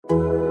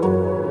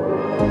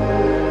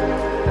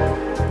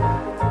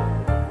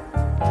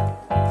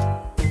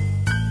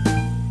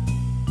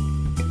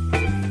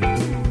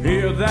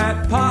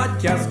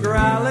podcast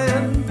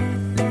growling,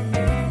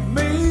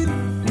 mean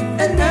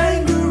and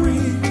angry.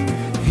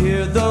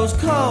 Hear those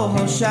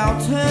co-hosts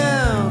shouting.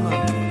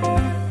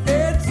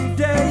 It's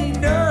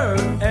Dana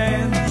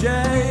and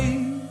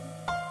Jay.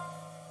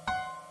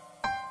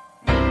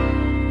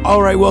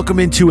 All right, welcome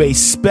into a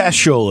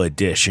special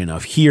edition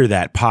of Hear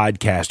That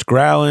Podcast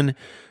Growlin'.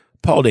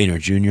 Paul Dehner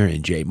Jr.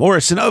 and Jay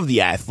Morrison of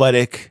The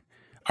Athletic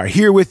are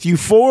here with you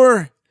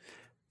for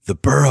the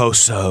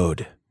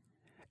Burrow-sode.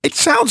 It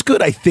sounds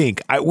good, I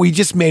think. We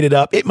just made it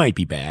up. It might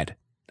be bad.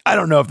 I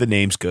don't know if the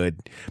name's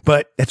good,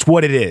 but that's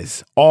what it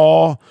is.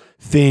 All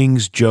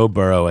things Joe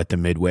Burrow at the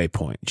midway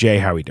point. Jay,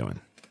 how are we doing?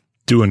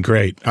 Doing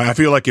great. I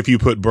feel like if you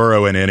put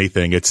Burrow in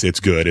anything, it's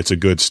good. It's a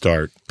good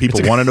start. People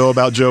want to know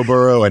about Joe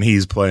Burrow, and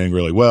he's playing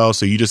really well,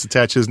 so you just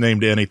attach his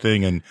name to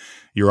anything, and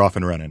you're off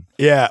and running.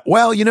 Yeah,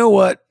 well, you know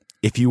what?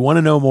 If you want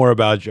to know more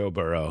about Joe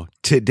Burrow,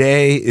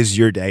 today is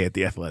your day at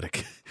The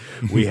Athletic.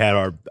 We had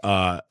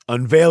our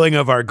unveiling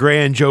of our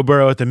grand Joe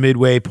Burrow at the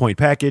midway point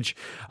package,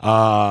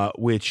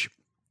 which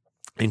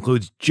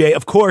includes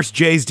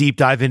Jay's deep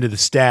dive into the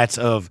stats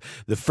of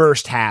the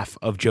first half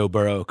of Joe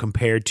Burrow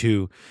compared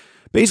to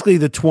basically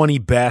the 20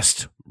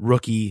 best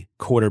rookie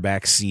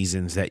quarterback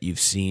seasons that you've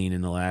seen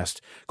in the last,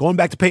 going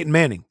back to Peyton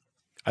Manning.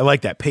 I like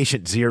that,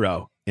 patient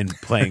zero. In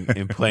playing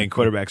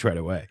quarterbacks right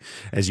away,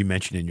 as you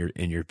mentioned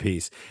in your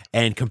piece,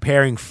 and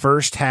comparing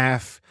first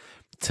half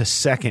to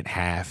second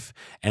half,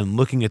 and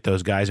looking at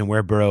those guys and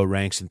where Burrow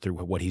ranks and through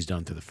what he's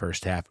done through the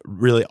first half,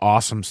 really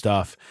awesome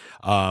stuff,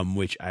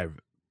 which I've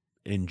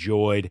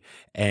enjoyed,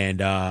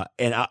 and a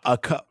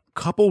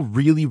couple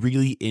really,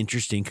 really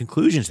interesting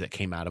conclusions that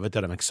came out of it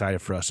that I'm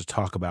excited for us to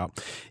talk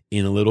about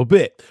in a little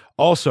bit.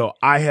 Also,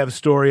 I have a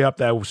story up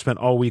that I spent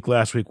all week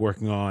last week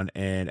working on,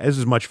 and this is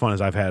as much fun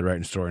as I've had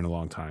writing a story in a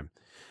long time.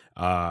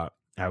 I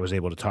was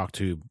able to talk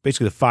to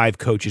basically the 5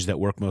 coaches that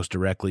work most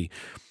directly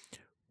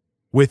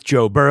with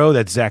Joe Burrow.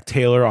 That's Zach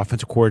Taylor,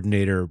 offensive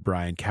coordinator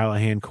Brian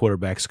Callahan,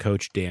 quarterbacks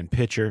coach Dan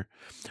Pitcher,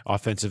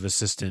 offensive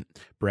assistant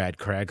Brad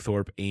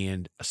Cragthorpe,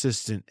 and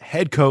assistant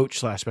head coach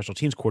 / special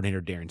teams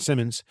coordinator Darren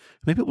Simmons.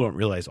 Many people don't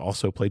realize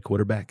also played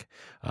quarterback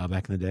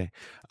back in the day.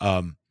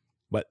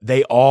 But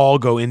they all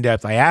go in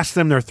depth. I asked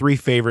them their 3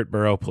 favorite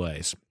Burrow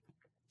plays,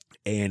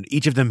 and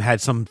each of them had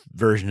some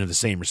version of the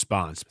same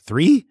response.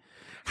 3?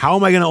 How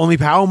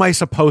am I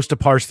supposed to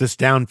parse this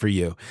down for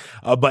you?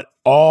 But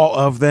all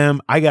of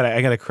them, I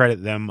gotta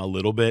credit them a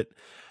little bit.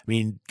 I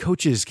mean,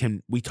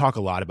 we talk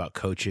a lot about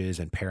coaches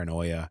and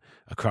paranoia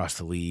across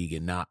the league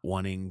and not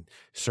wanting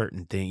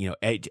certain things,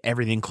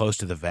 everything close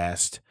to the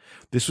vest.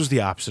 This was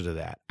the opposite of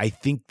that. I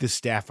think the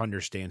staff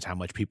understands how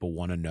much people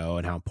want to know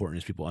and how important it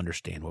is people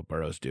understand what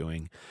Burrow's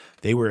doing.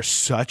 They were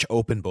such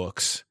open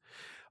books,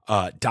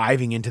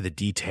 diving into the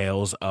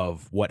details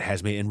of what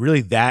has made, and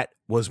really that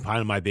was kind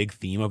of my big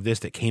theme of this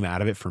that came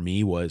out of it for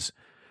me was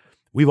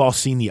we've all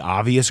seen the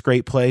obvious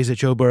great plays that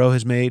Joe Burrow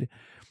has made.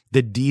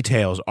 The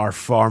details are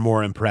far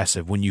more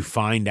impressive when you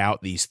find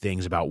out these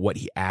things about what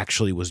he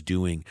actually was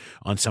doing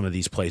on some of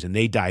these plays, and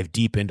they dive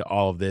deep into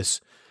all of this.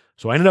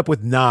 So I ended up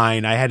with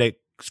 9. I had a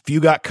few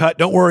got cut.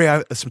 Don't worry,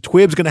 some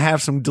Twib's going to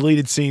have some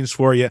deleted scenes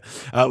for you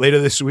later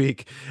this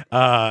week.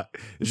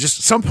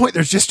 Just some point,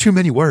 there's just too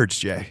many words,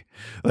 Jay.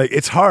 Like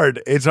it's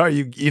hard. It's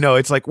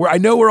like I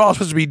know we're all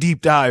supposed to be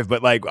deep dive,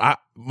 but like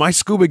my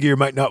scuba gear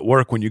might not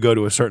work when you go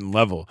to a certain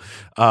level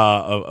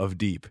of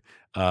deep.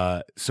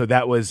 So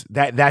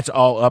that's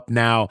all up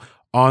now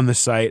on the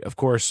site. Of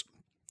course,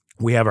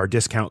 we have our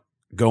discount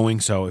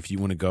going. So if you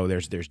want to go,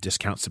 there's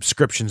discount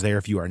subscriptions there.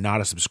 If you are not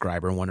a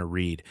subscriber and want to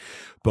read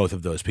both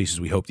of those pieces,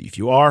 we hope that if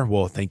you are,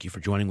 well, thank you for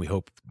joining. We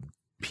hope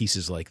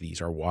pieces like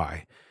these are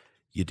why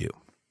you do.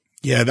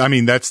 Yeah, I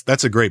mean,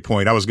 that's a great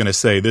point. I was going to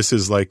say this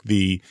is like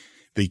the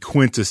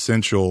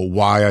quintessential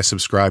why I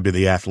subscribe to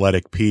The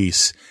Athletic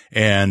piece.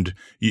 And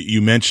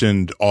you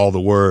mentioned all the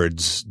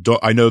words.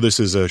 I know this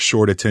is a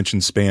short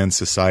attention span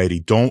society.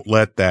 Don't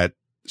let that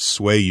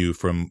sway you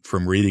from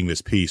reading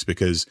this piece,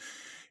 because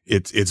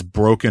it's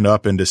broken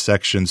up into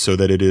sections so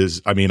that it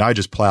is. I mean, I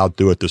just plowed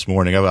through it this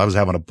morning. I was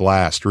having a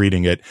blast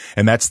reading it.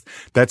 And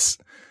that's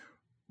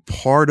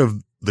part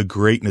of the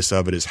greatness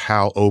of it, is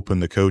how open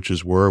the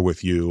coaches were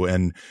with you,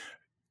 and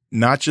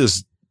not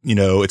just,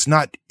 it's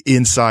not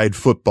inside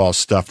football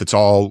stuff that's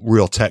all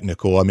real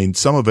technical. I mean,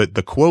 some of it,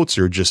 the quotes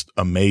are just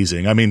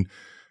amazing. I mean,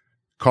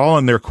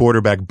 calling their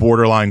quarterback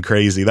borderline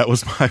crazy. That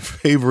was my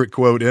favorite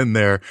quote in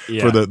there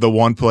for the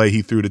one play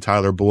he threw to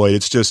Tyler Boyd.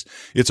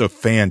 It's a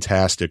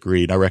fantastic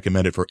read. I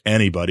recommend it for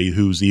anybody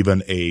who's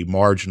even a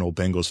marginal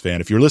Bengals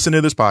fan. If you're listening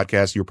to this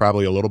podcast, you're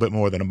probably a little bit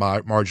more than a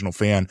marginal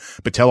fan,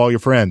 but tell all your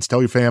friends,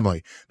 tell your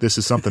family, this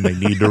is something they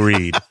need to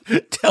read.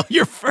 Tell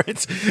your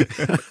friends.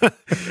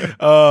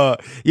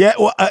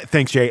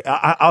 Thanks, Jay.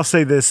 I'll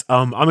say this.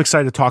 I'm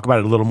excited to talk about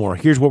it a little more.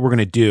 Here's what we're going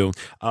to do.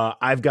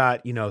 I've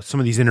got,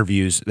 some of these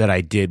interviews that I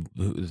did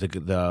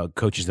the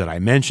coaches that I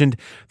mentioned.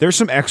 There's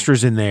some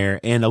extras in there,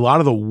 and a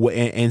lot of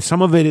and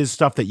some of it is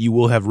stuff that you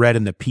will have read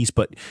in the piece,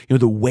 but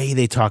the way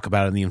they talk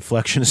about it and the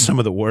inflection of some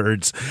of the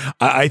words,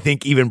 I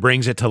think even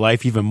brings it to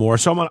life even more.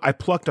 So I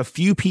plucked a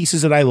few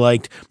pieces that I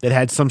liked that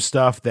had some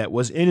stuff that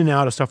was in and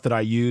out of stuff that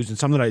I used, and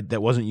some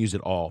that wasn't used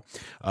at all.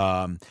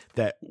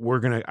 That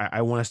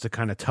I want us to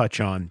kind of touch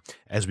on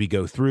as we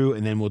go through,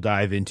 and then we'll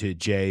dive into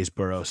Jay's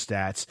Burrow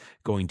stats,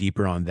 going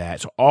deeper on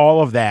that. So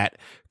all of that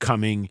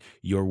coming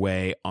your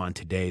way on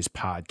today's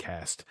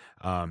podcast.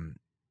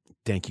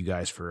 Thank you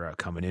guys for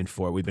coming in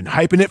for it. We've been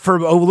hyping it for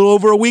a little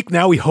over a week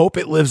now. We hope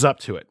it lives up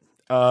to it.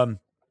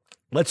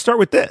 Let's start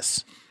with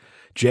this.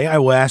 Jay, I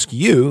will ask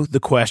you the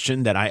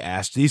question that I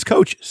asked these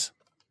coaches.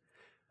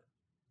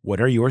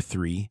 What are your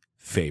 3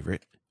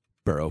 favorite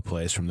Burrow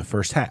plays from the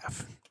first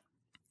half?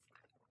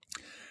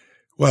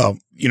 Well,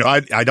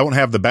 I don't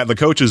have the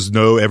coaches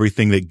know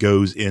everything that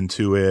goes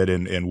into it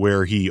and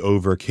where he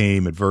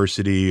overcame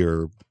adversity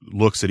or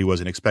looks that he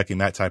wasn't expecting,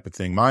 that type of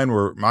thing. Mine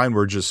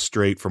were just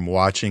straight from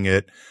watching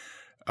it.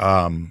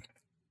 I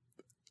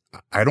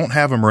don't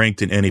have them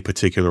ranked in any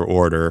particular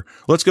order.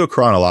 Let's go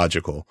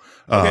chronological.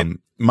 Okay.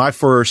 My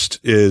first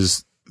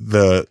is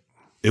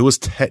it was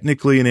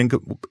technically an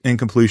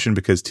incompletion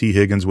because T.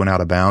 Higgins went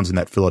out of bounds in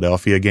that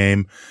Philadelphia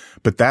game.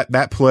 But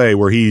that play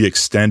where he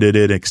extended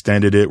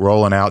it,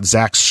 rolling out,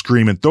 Zach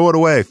screaming, throw it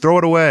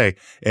away.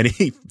 And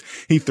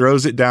he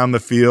throws it down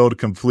the field,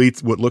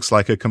 completes what looks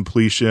like a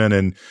completion,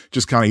 and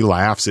just kind of he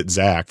laughs at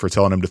Zach for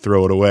telling him to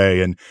throw it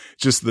away. And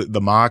just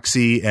the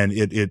moxie, and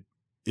it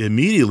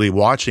immediately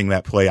watching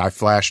that play, I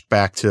flashed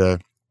back to,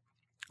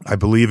 I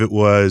believe it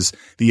was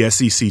the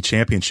SEC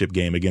championship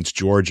game against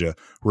Georgia,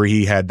 where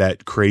he had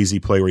that crazy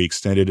play where he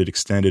extended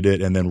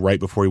it, and then right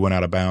before he went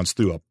out of bounds,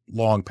 threw a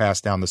long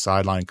pass down the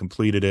sideline,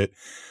 completed it.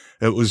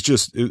 It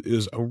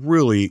was a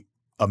really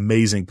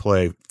amazing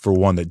play for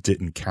one that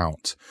didn't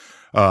count.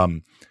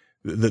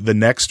 The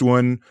next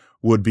one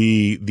would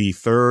be the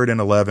 3rd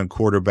and 11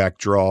 quarterback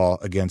draw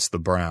against the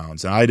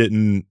Browns. And I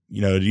didn't,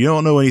 you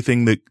don't know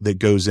anything that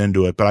goes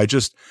into it, but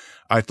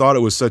I thought it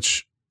was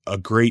such a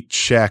great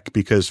check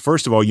because,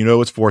 first of all,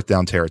 it's 4th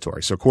down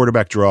territory. So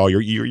quarterback draw,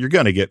 you're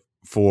going to get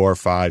 4,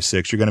 5,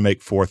 6. You're going to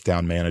make 4th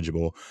down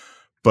manageable.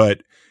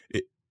 But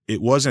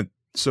it wasn't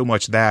so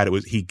much that. It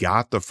was he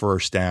got the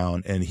first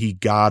down and he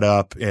got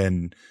up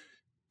and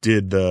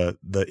did the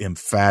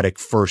emphatic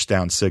first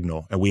down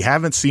signal. And we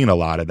haven't seen a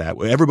lot of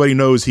that. Everybody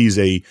knows he's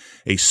a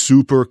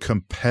super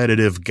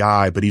competitive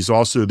guy, but he's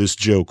also this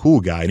Joe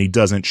Cool guy, and he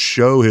doesn't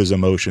show his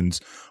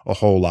emotions a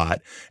whole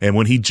lot. And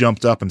when he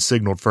jumped up and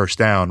signaled first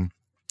down,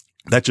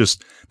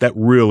 that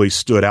really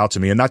stood out to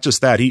me. And not just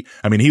that, he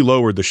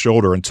lowered the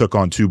shoulder and took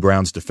on 2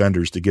 Browns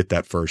defenders to get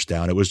that first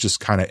down. It was just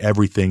kind of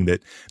everything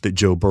that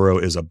Joe Burrow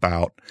is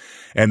about.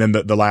 And then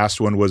the last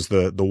one was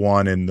the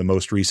one in the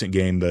most recent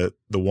game, the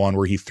one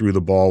where he threw the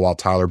ball while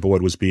Tyler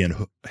Boyd was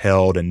being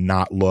held and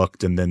not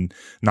looking,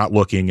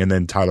 and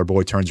then Tyler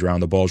Boyd turns around,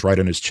 the ball's right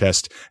on his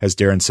chest, as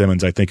Darren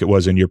Simmons, I think it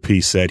was in your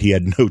piece, said he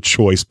had no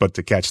choice but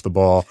to catch the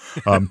ball.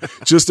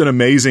 Just an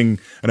amazing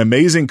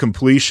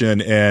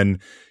completion. And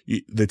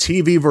the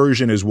TV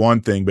version is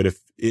one thing, but if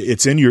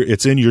it's in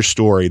your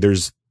story,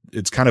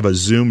 it's kind of a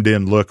zoomed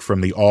in look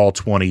from the all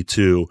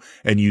 22,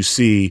 and you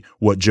see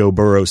what Joe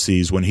Burrow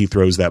sees when he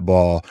throws that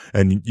ball.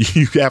 And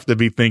you have to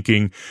be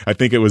thinking, I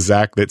think it was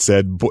Zach that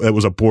said it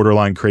was a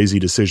borderline crazy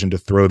decision to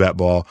throw that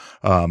ball.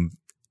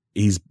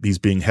 He's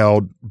being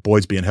held.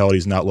 Boyd's being held.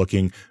 He's not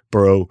looking.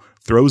 Burrow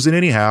throws it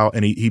anyhow,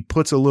 and he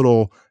puts a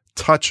little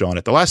touch on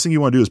it. The last thing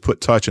you want to do is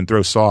put touch and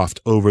throw soft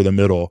over the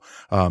middle.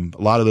 A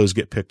lot of those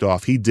get picked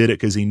off. He did it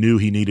because he knew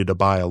he needed to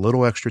buy a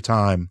little extra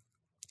time,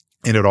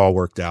 and it all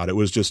worked out. It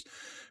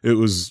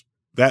was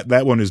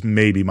that one is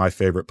maybe my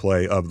favorite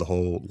play of the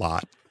whole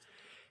lot.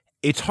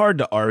 It's hard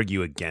to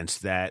argue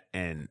against that,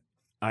 and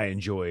I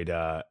enjoyed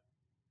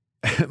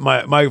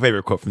my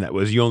favorite quote from that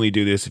was, "You only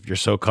do this if you're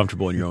so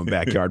comfortable in your own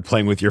backyard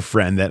playing with your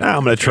friend that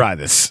I'm going to try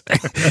this."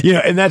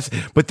 And that's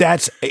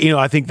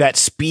I think that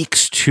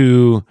speaks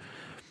to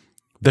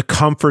the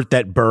comfort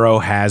that Burrow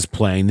has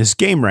playing this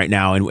game right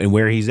now and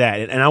where he's at.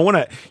 And I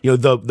want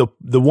to,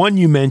 the one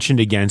you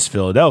mentioned against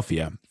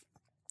Philadelphia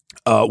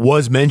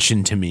was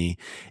mentioned to me,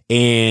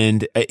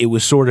 and it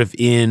was sort of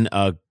in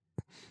a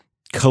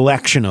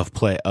collection of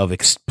play of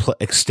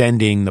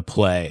extending the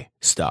play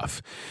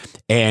stuff.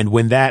 And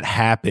when that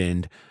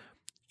happened,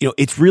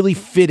 it's really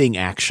fitting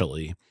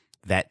actually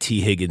that T.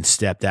 Higgins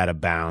stepped out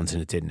of bounds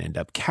and it didn't end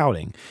up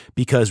counting,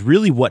 because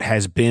really what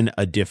has been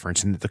a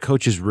difference, and the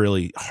coaches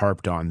really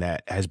harped on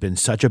that, has been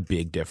such a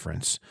big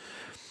difference,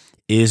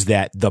 is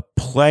that the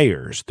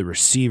players, the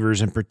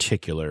receivers in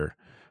particular,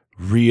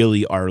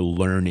 really are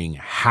learning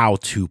how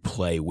to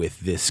play with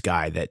this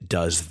guy that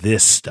does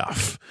this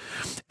stuff.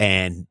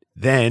 And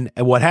then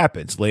what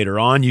happens? Later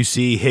on, you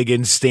see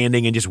Higgins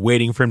standing and just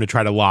waiting for him to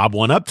try to lob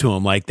one up to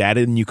him like that,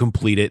 and you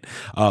complete it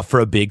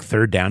for a big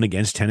 3rd down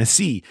against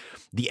Tennessee.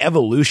 The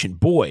evolution,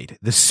 Boyd,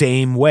 the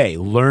same way,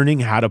 learning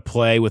how to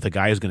play with a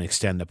guy who's going to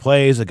extend the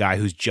plays, a guy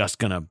who's just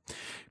going to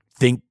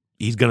think,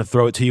 he's going to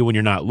throw it to you when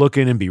you're not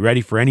looking and be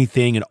ready for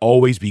anything and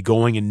always be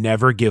going and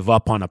never give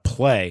up on a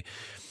play.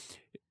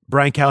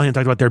 Brian Callahan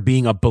talked about there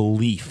being a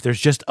belief. There's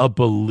just a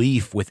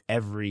belief with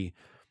every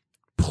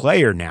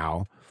player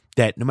now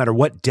that no matter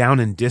what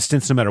down and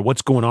distance, no matter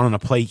what's going on in a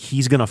play,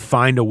 he's going to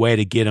find a way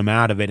to get him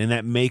out of it. And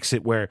that makes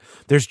it where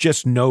there's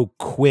just no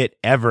quit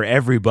ever.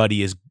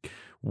 Everybody is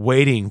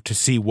waiting to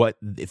see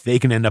if they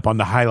can end up on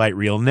the highlight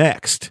reel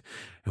next.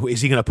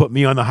 Is he going to put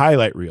me on the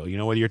highlight reel? You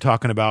know, whether you're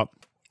talking about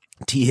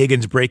T.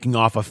 Higgins breaking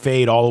off a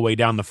fade all the way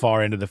down the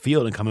far end of the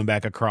field and coming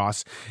back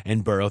across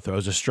and Burrow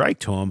throws a strike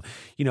to him.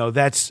 You know,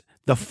 that's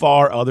the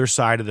far other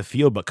side of the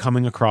field, but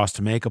coming across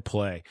to make a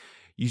play.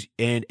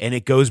 And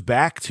it goes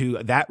back to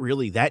that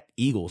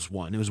Eagles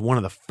one. It was one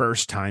of the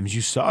first times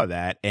you saw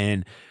that.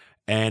 And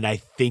I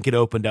think it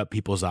opened up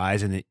people's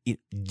eyes, and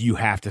you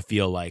have to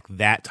feel like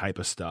that type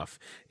of stuff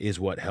is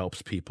what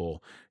helps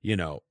people, you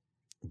know,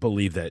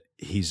 believe that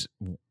he's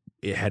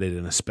headed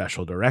in a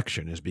special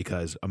direction, is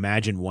because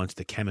imagine once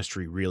the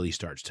chemistry really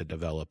starts to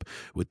develop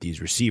with these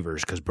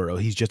receivers, because Burrow,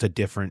 he's just a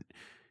different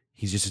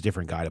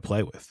guy to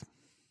play with.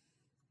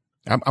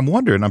 I'm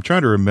wondering, I'm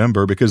trying to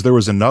remember, because there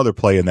was another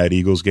play in that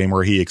Eagles game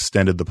where he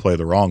extended the play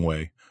the wrong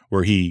way,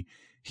 where he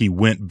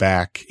went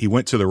back, he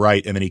went to the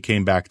right and then he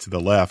came back to the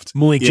left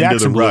Malik into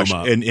Jackson the rush, blew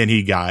him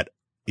up.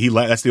 and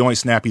that's the only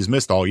snap he's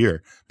missed all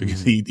year,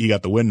 because he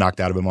got the wind knocked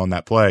out of him on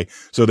that play.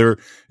 So there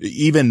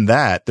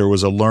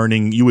was a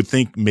learning. You would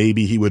think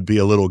maybe he would be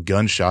a little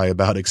gun shy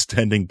about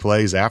extending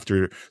plays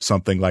after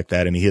something like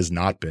that, and he has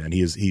not been.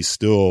 He's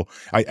still,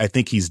 I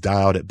think he's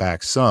dialed it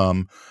back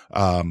some,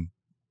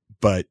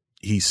 but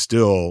he's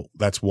still,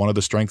 that's one of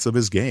the strengths of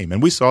his game.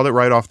 And we saw that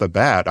right off the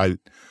bat. I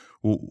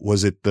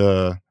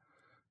can't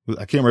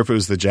remember if it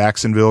was the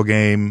Jacksonville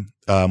game,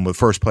 the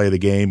first play of the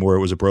game where it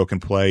was a broken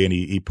play and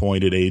he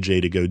pointed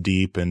AJ to go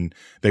deep, and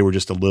they were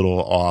just a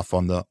little off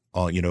on the,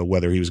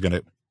 whether he was going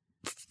to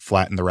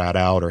flatten the route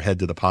out or head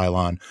to the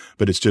pylon.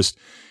 But it's just,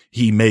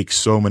 he makes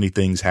so many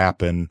things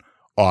happen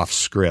off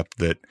script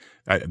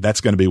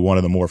that's going to be one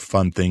of the more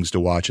fun things to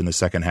watch in the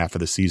second half of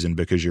the season,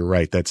 because you're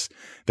right. That's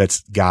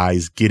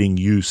guys getting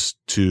used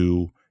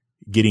to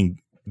getting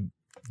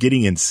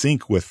in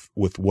sync with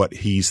what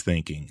he's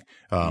thinking.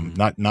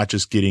 Not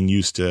just getting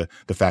used to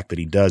the fact that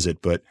he does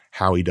it, but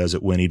how he does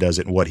it, when he does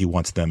it, and what he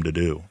wants them to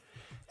do.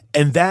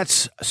 And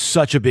that's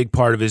such a big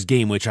part of his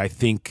game, which I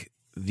think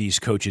these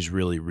coaches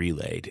really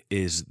relayed,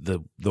 is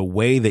the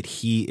way that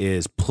he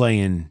is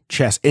playing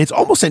chess. And it's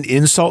almost an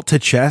insult to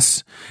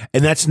chess.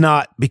 And that's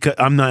not because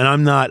I'm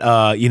not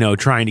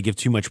trying to give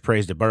too much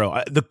praise to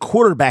Burrow. The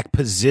quarterback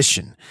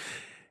position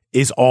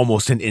is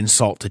almost an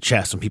insult to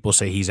chess when people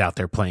say he's out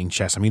there playing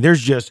chess. I mean,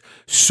 there's just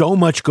so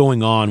much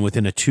going on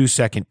within a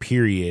 2-second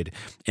period,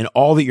 and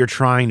all that you're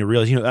trying to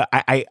realize.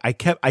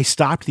 I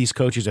stopped these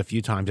coaches a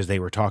few times as they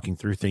were talking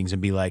through things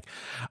and be like,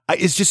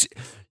 it's just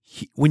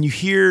when you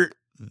hear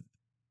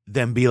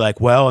them be like,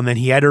 well, and then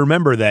he had to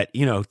remember that,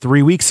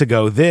 3 weeks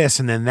ago this,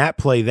 and then that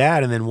play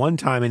that, and then one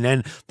time, and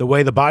then the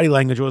way the body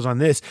language was on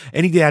this,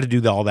 and he had to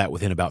do all that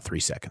within about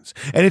 3 seconds.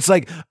 And it's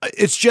like,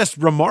 it's just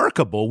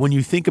remarkable when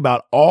you think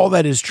about all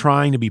that is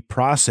trying to be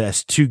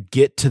processed to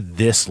get to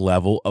this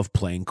level of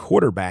playing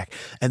quarterback.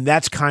 And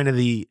that's kind of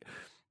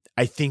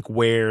I think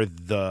where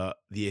the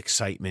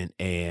excitement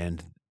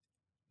and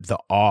the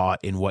awe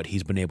in what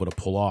he's been able to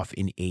pull off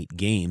in 8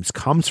 games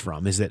comes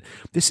from, is that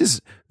this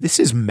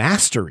is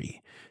mastery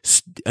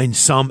in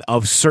some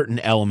of certain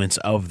elements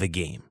of the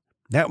game.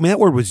 That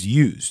word was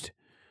used.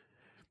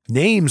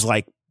 Names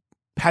like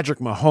Patrick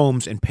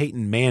Mahomes and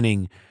Peyton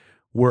Manning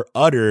were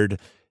uttered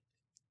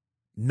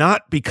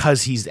not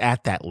because he's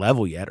at that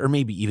level yet, or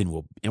maybe even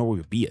will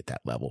be at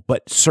that level,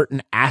 but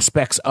certain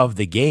aspects of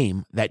the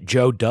game that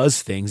Joe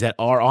does things that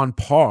are on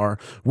par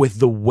with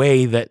the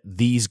way that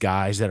these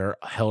guys that are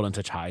held in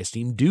such high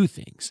esteem do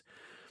things.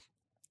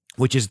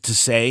 Which is to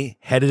say,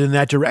 headed in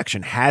that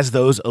direction, has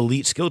those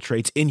elite skill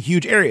traits in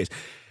huge areas.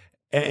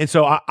 And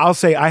so I'll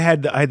say I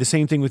had the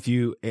same thing with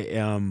you,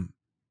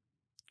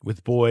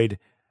 with Boyd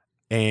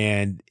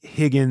and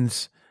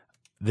Higgins,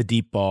 the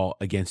deep ball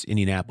against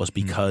Indianapolis,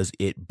 because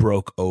it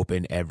broke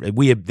open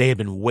they had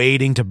been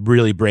waiting to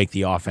really break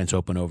the offense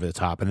open over the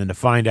top, and then to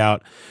find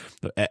out,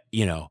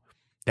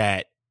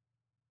 that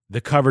the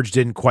coverage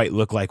didn't quite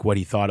look like what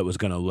he thought it was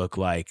going to look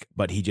like,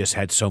 but he just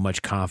had so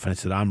much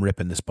confidence that I'm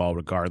ripping this ball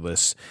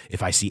regardless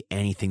if I see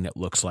anything that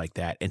looks like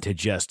that. And to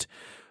just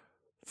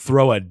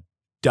throw a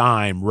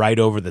dime right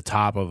over the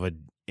top of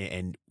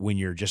and when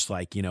you're just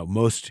like,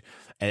 most,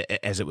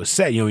 as it was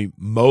said,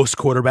 most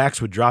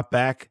quarterbacks would drop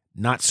back,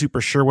 not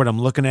super sure what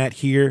I'm looking at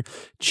here,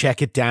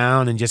 check it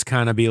down and just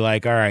kind of be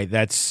like, all right,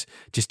 that's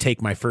just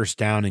take my first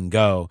down and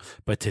go.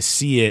 But to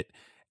see it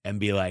and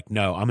be like,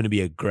 no, I'm going to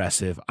be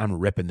aggressive, I'm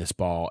ripping this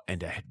ball,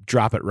 and to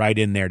drop it right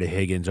in there to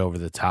Higgins over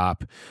the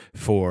top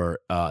for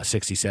a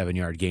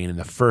 67-yard gain in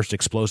the first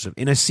explosive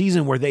in a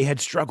season where they had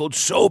struggled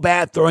so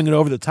bad throwing it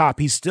over the top.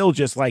 He's still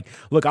just like,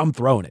 look, I'm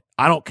throwing it.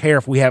 I don't care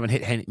if we haven't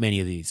hit many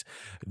of these.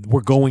 I'm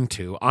going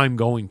to.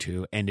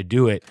 And to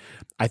do it,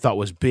 I thought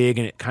was big,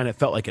 and it kind of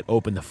felt like it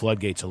opened the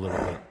floodgates a little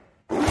bit.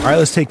 All right,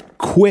 let's take a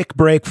quick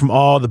break from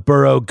all the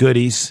Burrow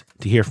goodies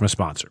to hear from a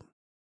sponsor.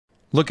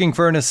 Looking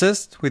for an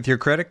assist with your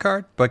credit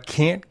card, but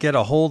can't get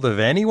a hold of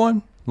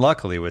anyone?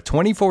 Luckily, with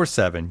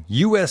 24/7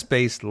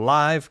 U.S.-based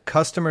live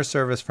customer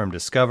service from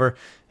Discover,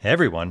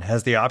 everyone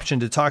has the option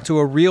to talk to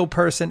a real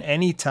person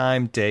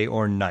anytime, day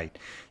or night.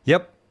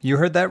 Yep, you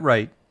heard that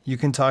right. You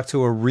can talk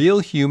to a real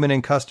human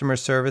in customer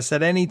service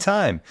at any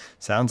time.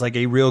 Sounds like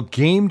a real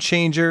game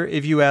changer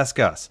if you ask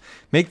us.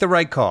 Make the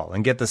right call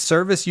and get the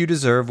service you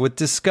deserve with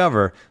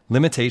Discover.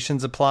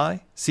 Limitations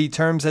apply. See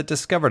terms at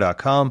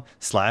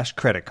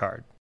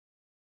discover.com/creditcard.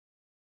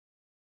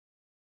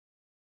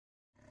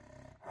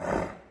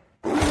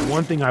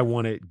 One thing I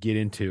want to get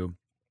into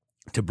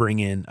to bring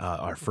in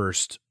our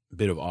first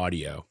bit of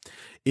audio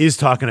is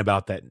talking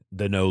about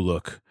the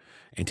no-look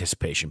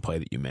anticipation play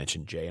that you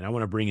mentioned, Jay. And I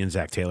want to bring in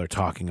Zach Taylor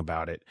talking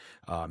about it.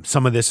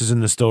 Some of this is in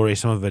the story,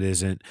 some of it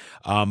isn't.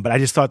 But I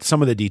just thought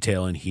some of the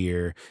detail in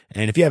here.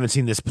 And if you haven't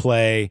seen this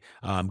play,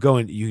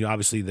 you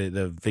obviously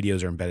the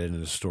videos are embedded in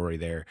the story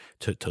there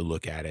to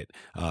look at it.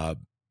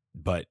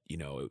 But you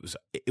know,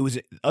 it was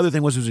the other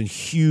thing was it was a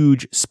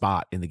huge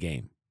spot in the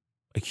game.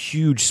 A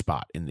huge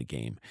spot in the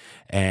game.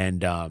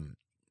 And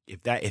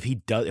if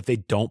they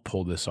don't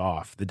pull this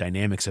off, the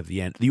dynamics of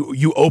the end,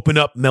 you open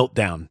up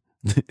meltdown.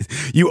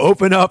 You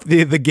open up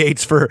the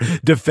gates for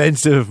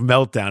defensive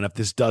meltdown if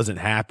this doesn't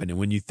happen. And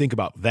when you think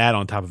about that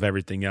on top of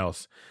everything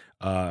else,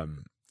 I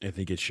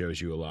think it shows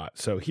you a lot.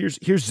 So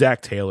here's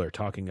Zach Taylor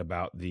talking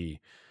about the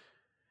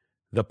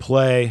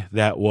play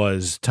that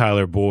was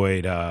Tyler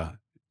Boyd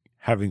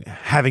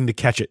having to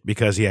catch it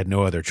because he had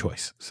no other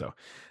choice. So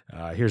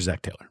here's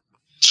Zach Taylor.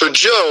 So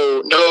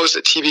Joe knows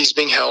that TB's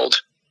being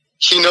held.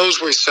 He knows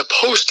where he's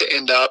supposed to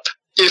end up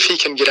if he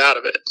can get out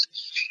of it.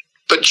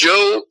 But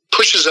Joe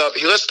pushes up.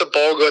 He lets the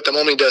ball go at the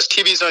moment he does.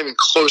 TB's not even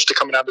close to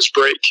coming out of his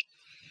break.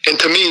 And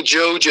to me,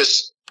 Joe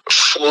just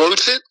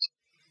floats it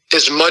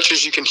as much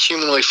as you can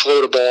humanly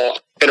float a ball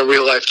in a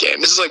real-life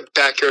game. This is like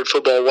backyard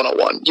football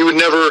 101. You would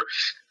never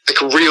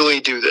really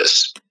do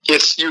this.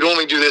 You'd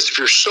only do this if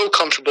you're so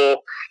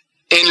comfortable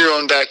in your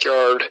own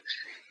backyard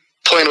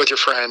playing with your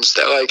friends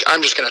that,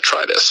 I'm just going to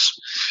try this.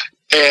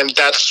 And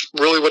that's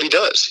really what he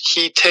does.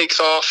 He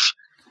takes off.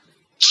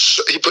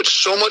 He puts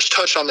so much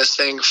touch on this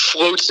thing,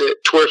 floats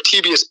it to where if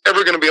TB is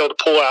ever going to be able to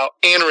pull out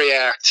and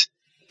react,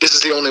 this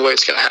is the only way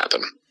it's going to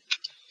happen.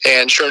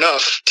 And sure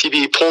enough,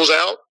 TB pulls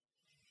out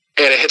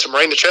and it hits him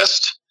right in the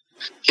chest.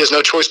 He has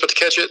no choice but to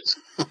catch it.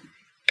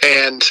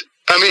 And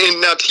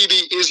now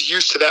TB is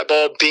used to that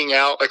ball being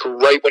out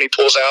right when he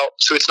pulls out.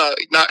 So it's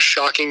not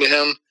shocking to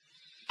him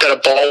that a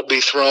ball will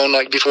be thrown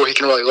before he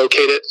can really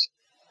locate it.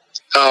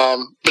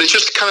 But it's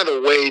just kind of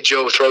the way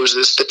Joe throws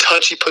this, the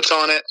touch he puts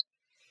on it.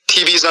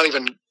 TB's not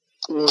even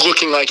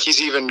looking like he's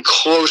even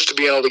close to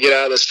being able to get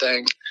out of this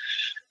thing.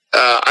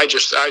 I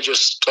just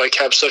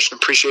have such an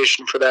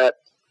appreciation for that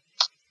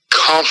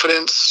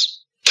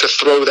confidence to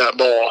throw that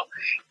ball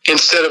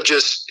instead of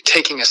just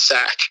taking a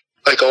sack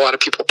like a lot of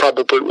people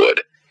probably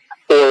would,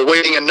 or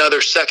waiting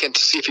another second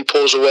to see if he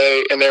pulls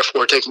away and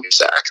therefore taking a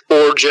sack,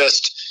 or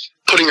just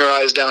putting your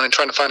eyes down and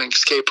trying to find an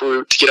escape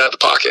route to get out of the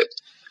pocket.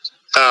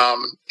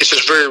 It's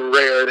just very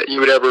rare that you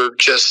would ever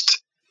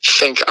just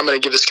think, I'm going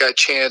to give this guy a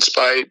chance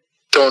by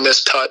throwing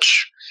this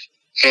touch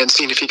and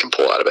seeing if he can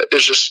pull out of it.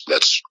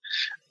 That's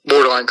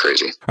borderline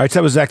crazy. All right, so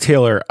that was Zach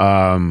Taylor.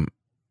 I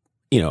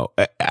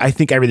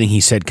think everything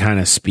he said kind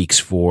of speaks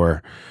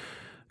for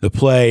the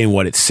play and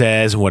what it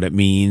says and what it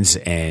means,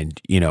 and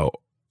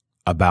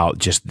about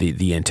just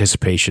the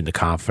anticipation, the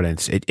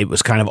confidence. It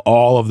was kind of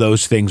all of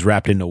those things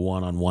wrapped into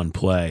one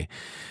play,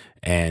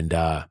 and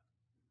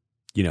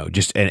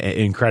just an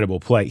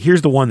incredible play.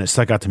 Here's the one that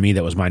stuck out to me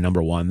that was my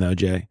number one, though,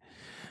 Jay.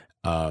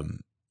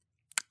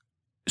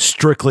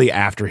 Strictly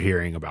after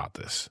hearing about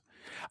this,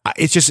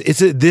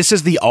 this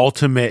is the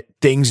ultimate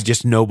things.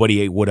 Just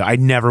nobody I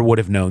never would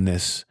have known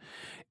this,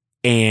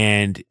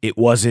 and it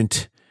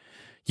wasn't,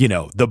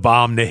 the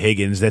bomb to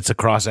Higgins that's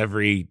across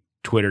every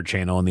Twitter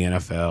channel in the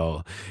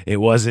NFL. It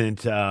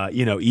wasn't,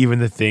 even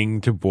the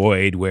thing to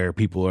Boyd where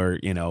people are,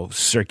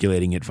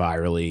 circulating it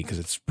virally because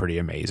it's pretty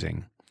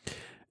amazing.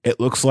 It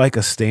looks like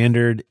a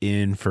standard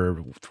in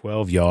for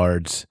 12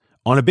 yards.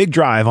 On a big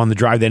drive, on the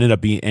drive that ended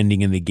up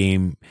ending in the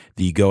game,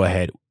 the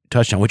go-ahead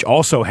touchdown, which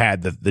also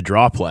had the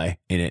draw play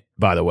in it,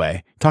 by the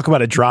way. Talk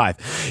about a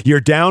drive. You're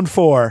down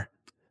 4,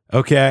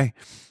 okay?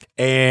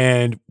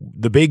 And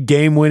the big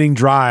game-winning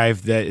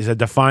drive that is a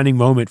defining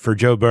moment for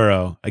Joe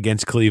Burrow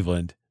against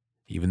Cleveland,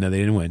 even though they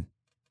didn't win,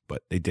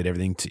 but he did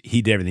everything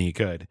he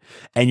could.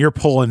 And you're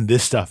pulling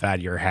this stuff out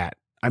of your hat.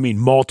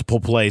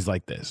 Multiple plays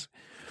like this.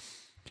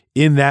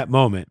 In that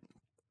moment,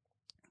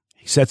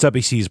 he sets up.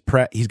 He sees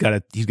he's got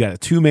a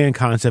 2-man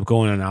concept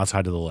going on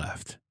outside to the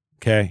left.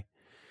 Okay,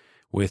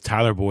 with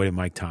Tyler Boyd and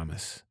Mike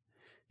Thomas.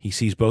 He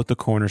sees both the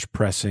corners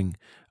pressing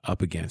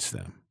up against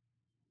them.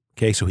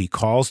 Okay, so he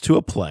calls to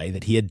a play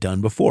that he had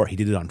done before. He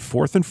did it on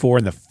 4th and 4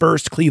 in the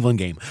first Cleveland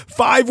game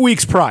 5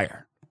 weeks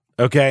prior.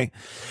 Okay,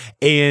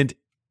 and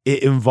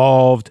it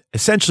involved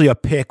essentially a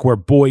pick where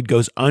Boyd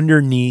goes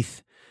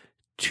underneath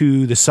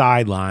to the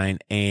sideline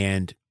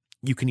and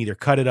you can either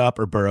cut it up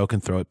or Burrow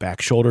can throw it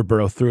back shoulder.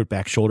 Burrow threw it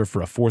back shoulder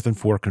for a 4th and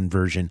 4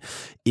 conversion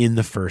in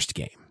the first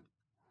game.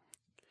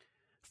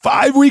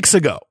 5 weeks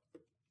ago,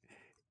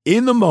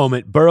 in the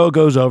moment, Burrow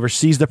goes over,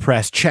 sees the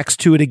press, checks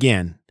to it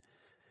again,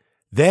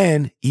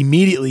 then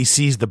immediately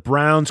sees the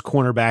Browns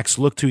cornerbacks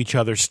look to each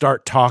other,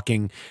 start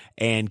talking,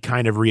 and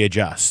kind of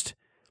readjust.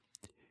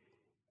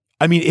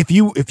 I mean, if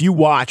you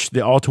watch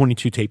the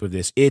all-22 tape of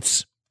this,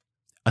 it's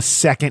a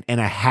second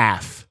and a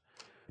half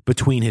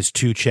between his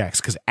two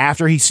checks, because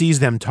after he sees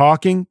them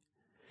talking,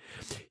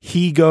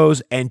 he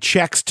goes and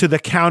checks to the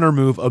counter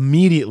move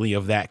immediately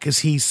of that, because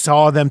he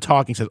saw them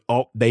talking, says,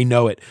 oh, they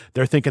know it.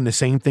 They're thinking the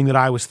same thing that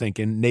I was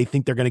thinking. They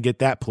think they're going to get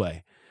that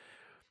play.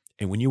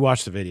 And when you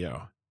watch the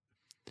video,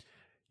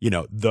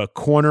 the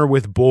corner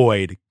with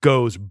Boyd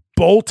goes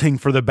bolting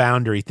for the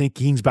boundary,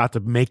 thinking he's about to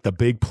make the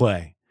big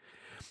play.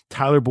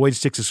 Tyler Boyd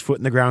sticks his foot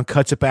in the ground,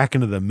 cuts it back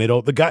into the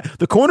middle.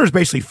 The corner's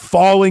basically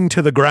falling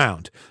to the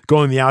ground,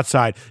 going the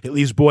outside. It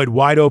leaves Boyd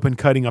wide open,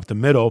 cutting up the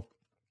middle.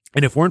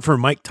 And if it weren't for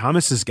Mike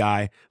Thomas's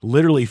guy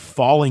literally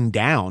falling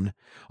down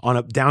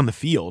down the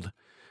field,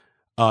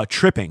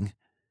 tripping,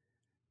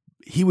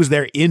 he was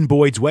there in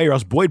Boyd's way, or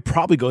else Boyd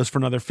probably goes for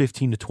another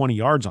 15 to 20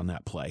 yards on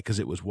that play because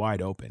it was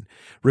wide open.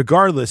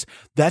 Regardless,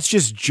 this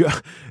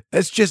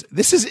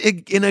is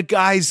in a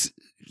guy's,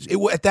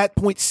 at that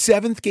point,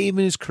 7th game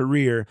in his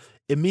career,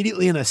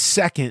 immediately in a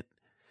second,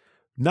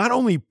 not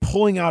only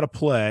pulling out a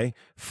play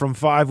from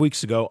 5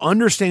 weeks ago,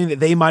 understanding that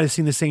they might have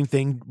seen the same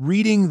thing,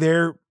 reading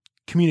their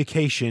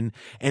communication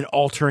and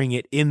altering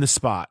it in the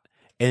spot,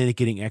 and then it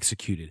getting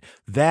executed.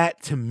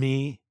 That, to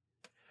me,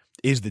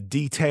 is the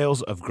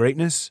details of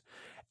greatness,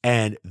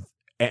 and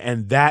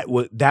that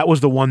was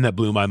the one that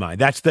blew my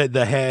mind. That's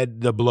the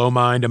head, the blow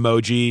mind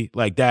emoji,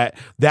 like that.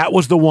 That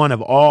was the one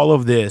of all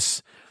of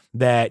this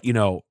that,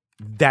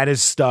 that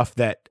is stuff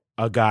that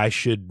a guy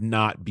should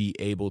not be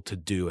able to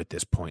do at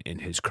this point in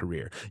his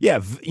career.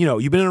 Yeah,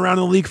 you've been around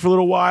the league for a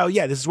little while.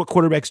 Yeah, this is what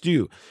quarterbacks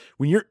do.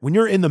 When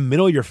you're in the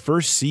middle of your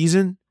first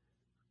season,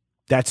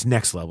 that's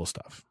next level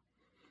stuff.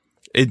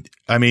 It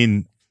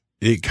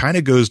kind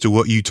of goes to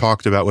what you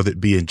talked about with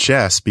it being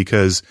chess,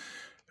 because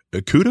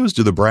kudos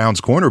to the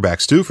Browns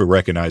cornerbacks too for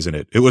recognizing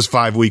it. It was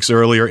 5 weeks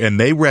earlier and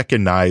they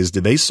recognized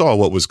it. They saw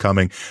what was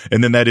coming.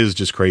 And then that is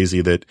just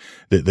crazy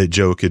that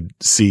Joe could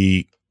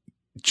see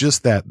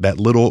just that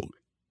little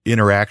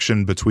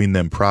interaction between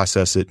them,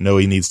 process it. No,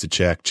 he needs to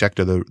check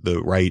to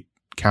the right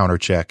counter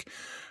check.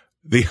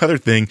 The other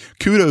thing,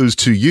 kudos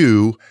to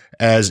you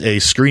as a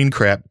screen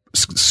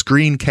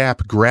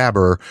cap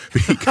grabber,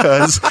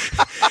 because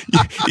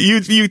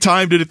you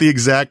timed it at the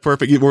exact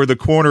perfect, where the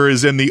corner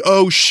is in the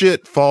oh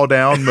shit fall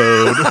down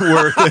mode,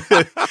 where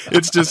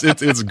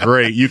it's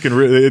great. You can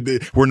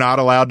we're not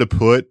allowed to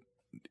put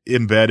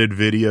embedded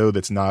video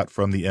that's not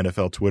from the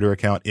NFL Twitter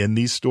account in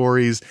these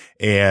stories,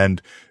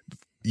 and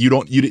you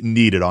didn't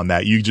need it on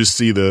that. You just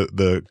see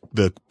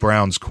the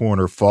Browns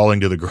corner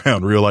falling to the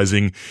ground,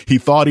 realizing he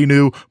thought he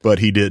knew, but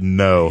he didn't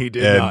know. He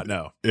did not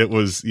know. It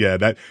was,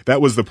 that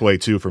was the play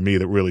too for me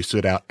that really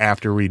stood out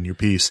after reading your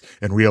piece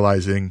and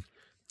realizing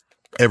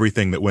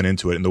everything that went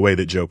into it and the way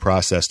that Joe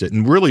processed it.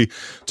 And really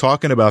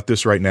talking about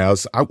this right now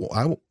is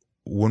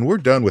when we're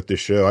done with this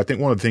show, I think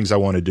one of the things I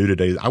want to do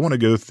today is I want to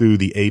go through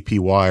the AP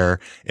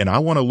wire and I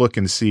want to look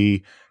and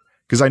see,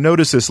 because I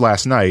noticed this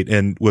last night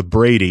and with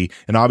Brady,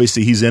 and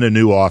obviously he's in a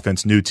new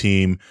offense, new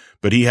team,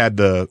 but he had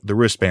the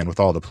wristband with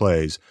all the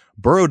plays.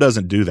 Burrow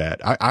doesn't do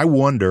that. I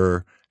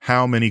wonder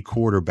how many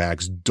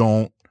quarterbacks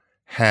don't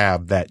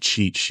have that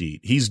cheat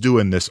sheet. He's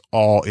doing this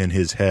all in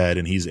his head,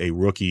 and he's a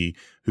rookie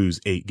who's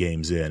 8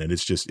 games in, and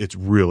it's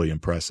really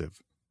impressive.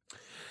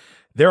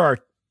 There are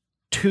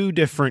 2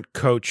 different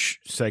coach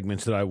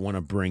segments that I want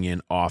to bring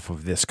in off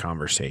of this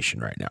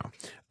conversation right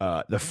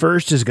now. The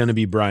first is going to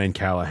be Brian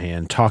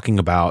Callahan talking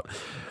about,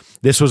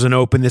 I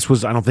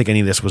don't think any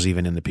of this was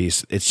even in the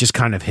piece. It's just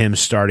kind of him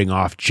starting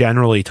off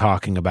generally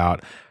talking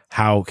about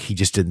how he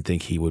just didn't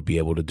think he would be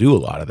able to do a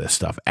lot of this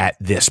stuff at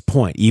this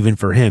point, even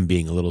for him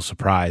being a little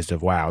surprised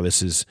of, wow,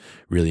 this is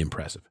really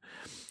impressive.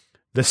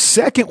 The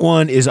second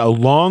one is a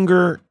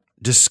longer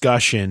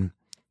discussion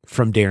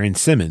from Darren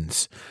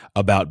Simmons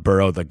about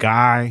Burrow, the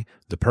guy,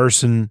 the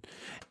person,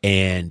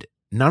 and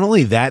not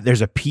only that,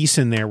 there's a piece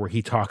in there where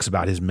he talks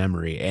about his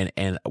memory,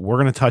 and we're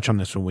going to touch on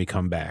this when we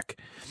come back,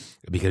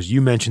 because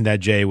you mentioned that,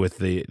 Jay, with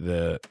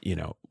the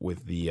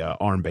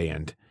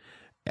armband.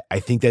 I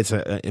think that's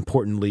an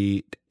important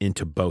lead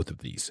into both of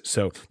these.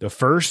 So the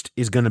first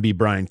is going to be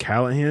Brian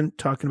Callahan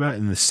talking about it,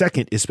 and the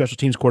second is special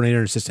teams coordinator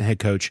and assistant head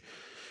coach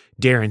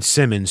Darren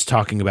Simmons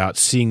talking about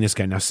seeing this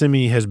guy. Now,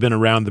 Simmy has been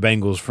around the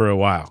Bengals for a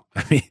while.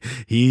 I mean,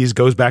 he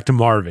goes back to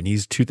Marvin.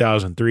 He's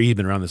 2003. He's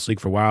been around this league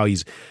for a while.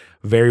 He's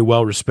very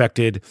well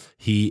respected.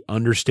 He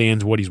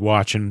understands what he's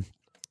watching,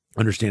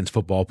 understands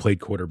football, played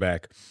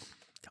quarterback,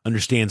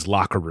 understands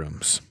locker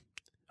rooms,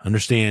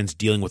 understands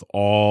dealing with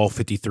all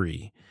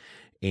 53.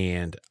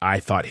 And I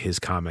thought his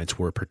comments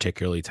were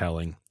particularly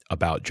telling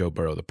about Joe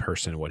Burrow, the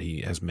person, what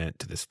he has meant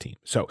to this team.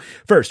 So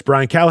first,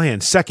 Brian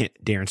Callahan. Second,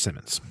 Darren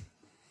Simmons.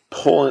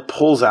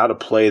 pulls out a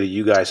play that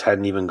you guys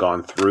hadn't even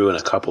gone through in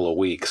a couple of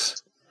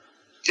weeks.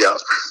 Yeah.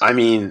 I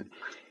mean,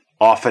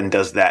 often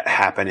does that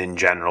happen in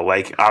general?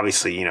 Like,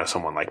 obviously, you know,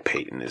 someone like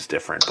Peyton is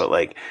different, but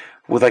like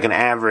with like an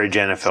average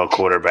NFL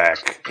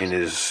quarterback in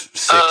his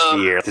sixth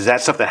year, is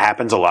that stuff that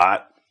happens a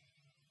lot?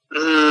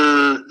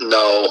 No.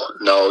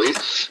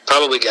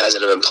 Probably guys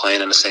that have been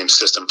playing in the same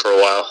system for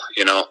a while,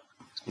 you know.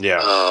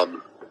 Yeah.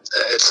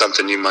 It's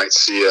something you might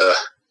see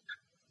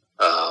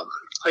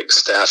like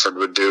Stafford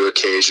would do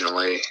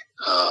occasionally.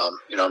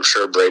 You know, I'm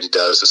sure Brady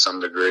does to some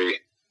degree.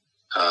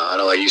 I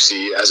know, like you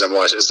see, as the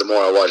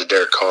more I watch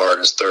Derek Carr in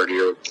his third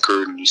year with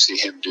Gruden, you see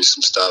him do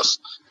some stuff.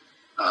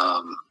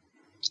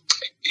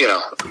 You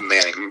know,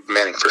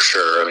 Manning for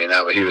sure. I mean,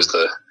 he was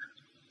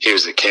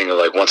the king of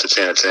like, once it's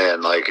in, it's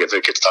in. Like, if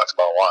it gets talked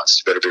about once,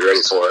 you better be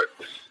ready for it.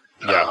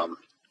 Yeah.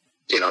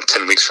 You know,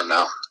 10 weeks from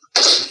now.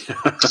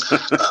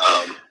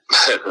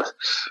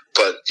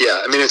 But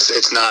yeah, I mean,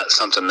 it's not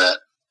something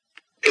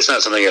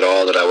at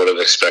all that I would have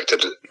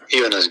expected.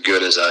 Even as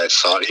good as I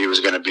thought he was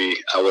going to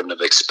be, I wouldn't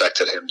have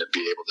expected him to be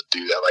able to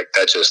do that. Like,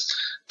 that just,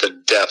 the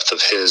depth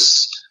of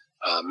his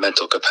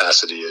mental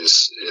capacity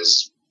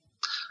is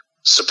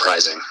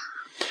surprising.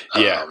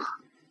 Yeah.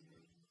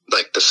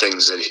 Like the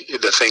things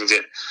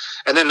that,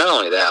 and then not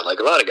only that, like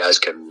a lot of guys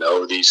can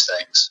know these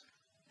things.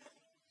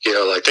 You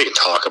know, like they can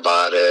talk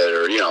about it,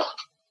 or, you know,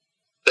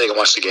 they can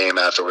watch the game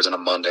afterwards on a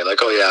Monday, like,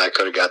 oh yeah, I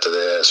could have got to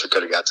this or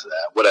could have got to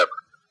that, whatever.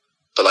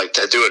 But like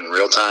to do it in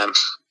real time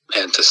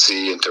and to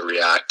see and to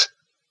react,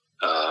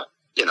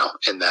 you know,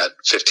 in that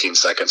 15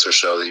 seconds or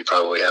so that you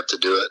probably have to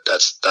do it,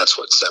 that's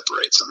what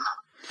separates them.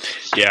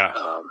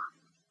 Yeah.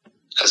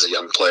 As a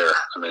young player,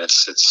 I mean,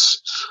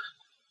 it's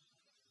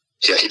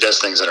yeah, he does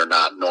things that are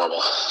not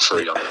normal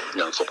for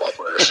young football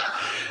players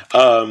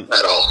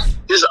at all.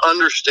 His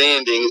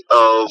understanding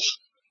of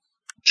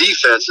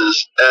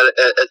defenses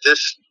at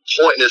this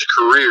point in his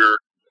career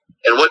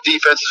and what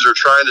defenses are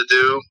trying to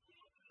do,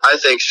 I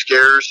think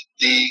scares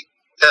the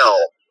hell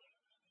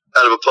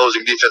out of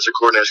opposing defensive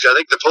coordinators. I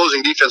think the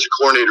opposing defensive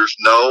coordinators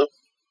know,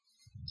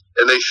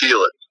 and they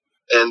feel it,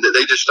 and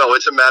they just know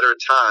it's a matter of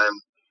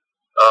time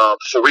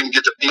before we can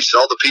get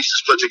all the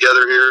pieces put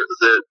together here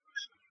that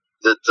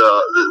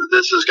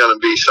this is going to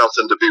be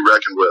something to be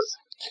reckoned with.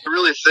 I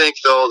really think,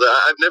 though, that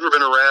I've never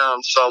been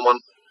around someone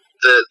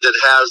that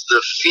has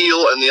the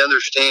feel and the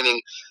understanding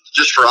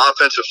just for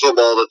offensive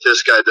football that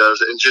this guy does,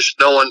 and just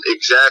knowing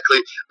exactly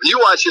when you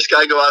watch this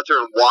guy go out there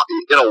and walk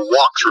in a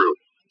walkthrough,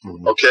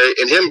 okay,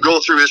 and him go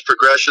through his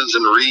progressions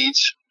and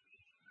reads,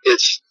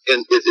 it's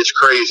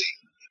crazy,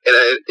 and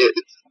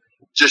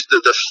just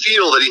the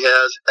feel that he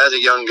has as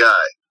a young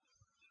guy,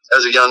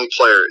 as a young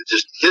player,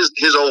 just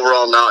his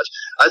overall knowledge.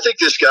 I think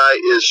this guy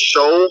is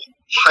so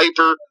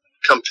hyper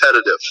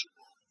competitive.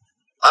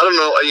 I don't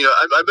know, you know,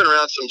 I've been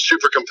around some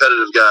super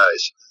competitive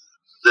guys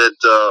that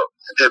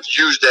have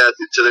used that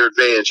to their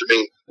advantage. I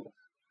mean,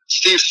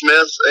 Steve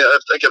Smith, I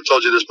think I've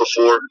told you this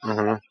before.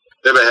 Mm-hmm.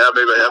 Maybe I have.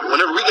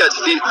 Whenever we got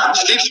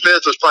Steve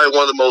Smith was probably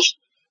one of the most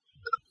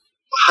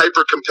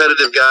hyper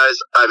competitive guys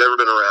I've ever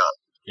been around.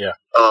 Yeah.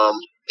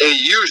 And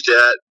he used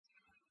that.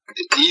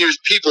 He used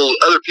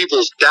other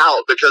people's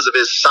doubt because of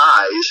his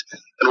size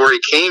and where he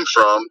came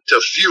from to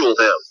fuel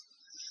him.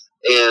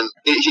 And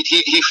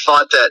he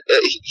fought that.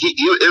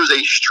 It was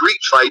a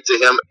street fight to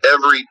him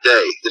every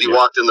day that he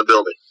walked in the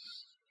building,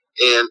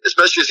 and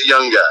especially as a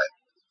young guy.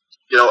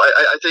 You know,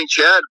 I think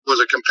Chad was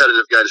a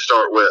competitive guy to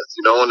start with.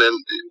 You know, and then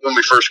when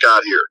we first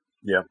got here,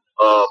 yeah.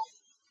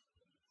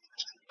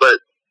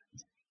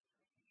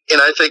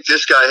 And I think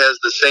this guy has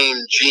the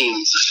same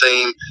genes, the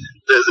same.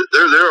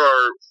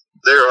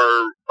 There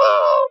are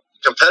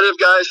competitive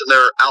guys and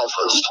there are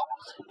alphas,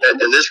 and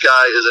this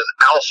guy is an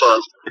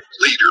alpha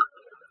leader.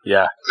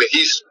 Yeah, I mean,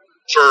 he's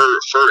for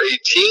a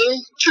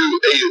team to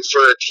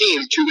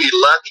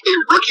elect a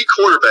rookie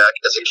quarterback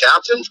as a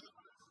captain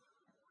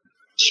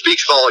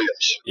speaks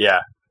volumes.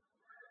 Yeah.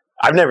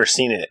 I've never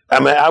seen it. I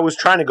mean, I was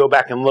trying to go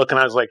back and look, and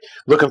I was like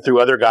looking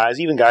through other guys,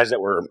 even guys that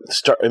were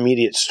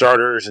immediate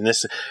starters, and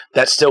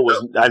that still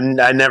was.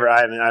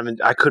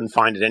 I couldn't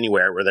find it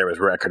anywhere where there was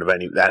record of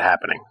any that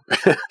happening. No,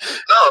 but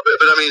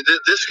I mean,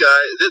 this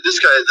guy,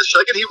 the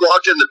second he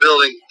walked in the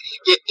building,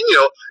 you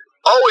know,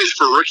 always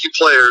for rookie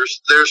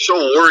players, they're so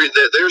worried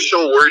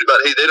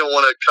about, hey, they don't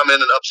want to come in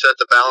and upset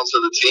the balance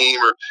of the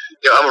team, or,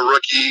 you know, I'm a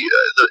rookie.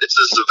 This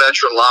is a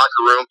veteran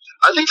locker room.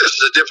 I think this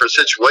is a different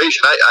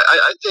situation.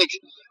 I think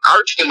our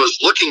team was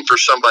looking for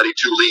somebody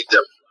to lead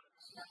them,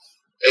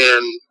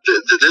 and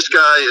this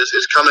guy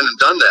is come in and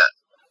done that,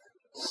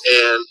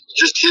 and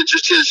just his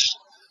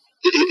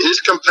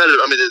competitive.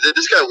 I mean,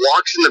 this guy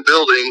walks in the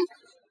building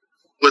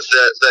with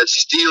that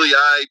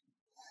steely-eyed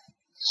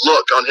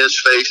look on his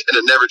face, and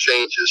it never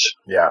changes.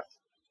 Yeah.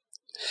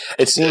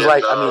 It seems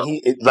like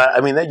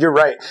you're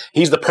right. He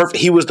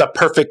was the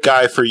perfect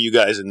guy for you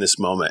guys in this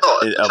moment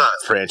of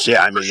French.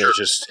 Yeah, I mean, there's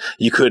just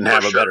you couldn't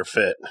have a better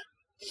fit.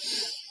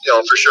 You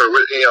know, for sure.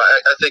 You know,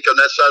 I think on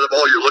that side of the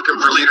ball, you're looking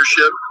for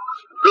leadership.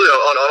 Really,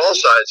 on all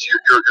sides,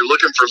 you're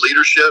looking for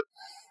leadership,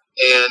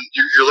 and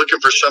you're looking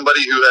for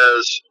somebody who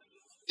has,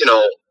 you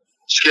know,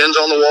 skins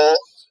on the wall,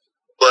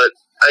 but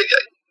I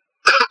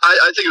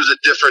think it was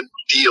a different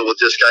deal with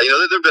this guy. There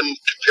have been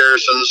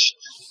comparisons,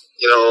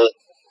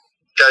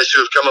 guys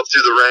who have come up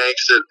through the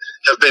ranks that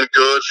have been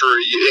good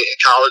in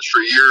college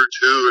for a year or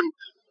two and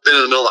been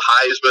in the middle of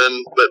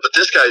Heisman, but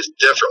this guy's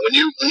different.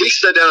 When we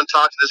sat down and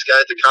talked to this guy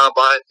at the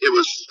combine, it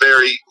was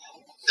very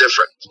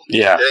different.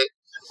 Yeah. Okay?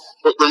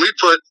 But when you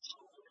put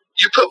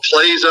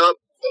plays up,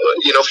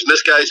 from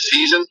this guy's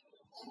season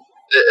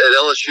at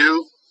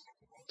LSU,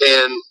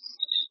 and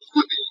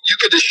you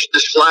could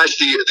just flash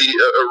the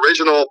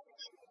original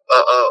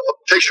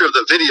picture of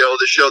the video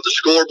that showed the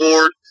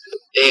scoreboard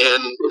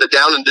and the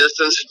down and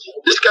distance.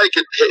 This guy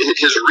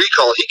his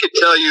recall, he could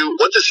tell you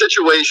what the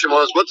situation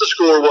was, what the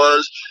score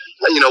was,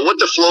 what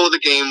the flow of the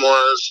game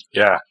was,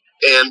 yeah,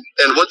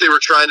 and what they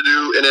were trying to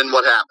do, and then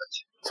what happened.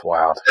 It's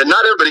wild. And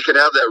not everybody can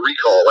have that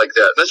recall like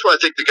that. That's why I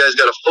think the guy's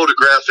got a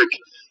photographic,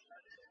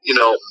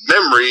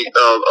 memory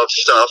of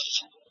stuff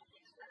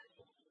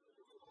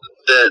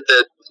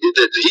that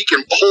he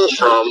can pull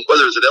from,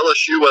 whether it's at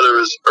LSU, whether it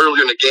was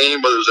earlier in the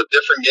game, whether it was a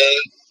different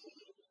game.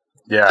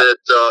 Yeah, that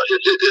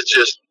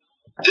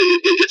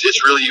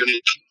it's really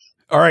unique.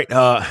 All right.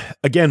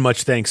 Again,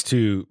 much thanks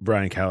to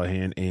Brian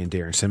Callahan and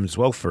Darren Simmons as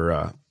well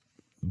for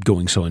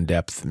going so in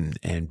depth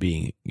and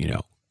being,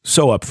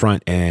 so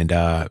upfront and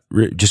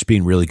just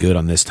being really good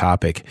on this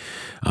topic.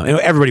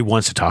 Everybody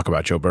wants to talk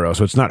about Joe Burrow,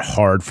 so it's not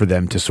hard for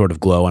them to sort of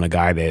glow on a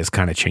guy that is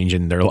kind of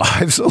changing their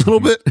lives a little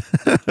bit.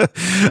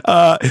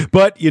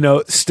 But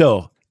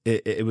still,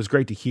 it was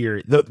great to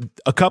hear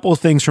a couple of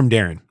things from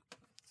Darren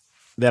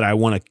that I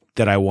want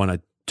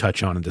to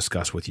touch on and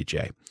discuss with you,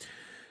 Jay.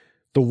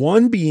 The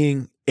one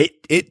being,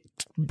 it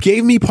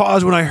gave me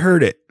pause when I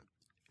heard it,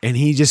 and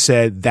he just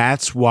said,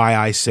 "That's why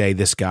I say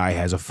this guy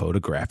has a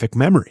photographic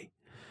memory."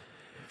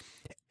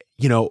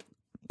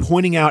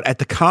 Pointing out at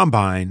the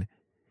combine,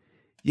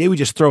 we would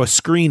just throw a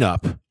screen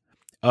up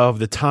of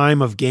the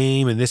time of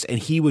game and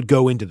he would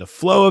go into the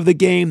flow of the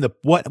game,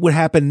 what would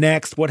happen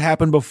next, what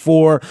happened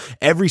before,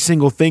 every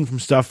single thing from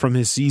stuff from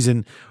his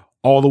season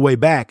all the way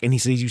back. And he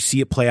says, you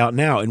see it play out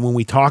now. And when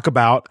we talk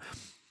about,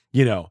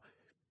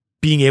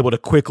 being able to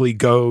quickly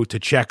go to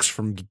checks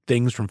from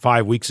things from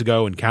 5 weeks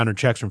ago and counter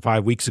checks from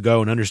 5 weeks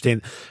ago and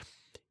understand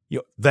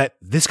that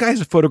this guy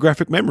has a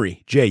photographic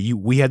memory. Jay,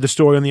 we had the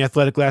story on The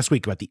Athletic last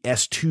week about the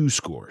S2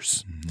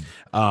 scores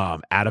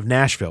out of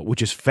Nashville,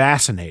 which is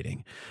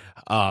fascinating,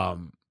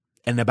 and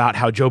about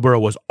how Joe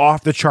Burrow was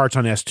off the charts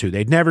on S2.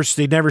 They'd never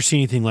seen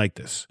anything like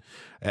this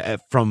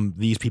from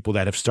these people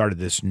that have started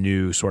this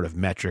new sort of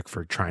metric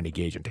for trying to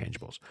gauge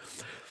intangibles.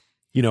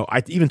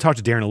 I even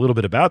talked to Darren a little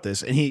bit about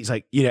this, and he's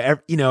like,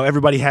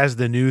 everybody has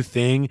the new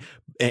thing,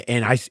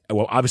 and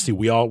obviously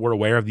we're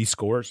aware of these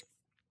scores,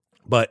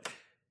 but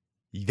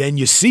then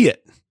you see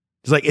it.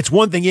 It's like, it's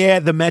one thing,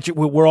 the metric,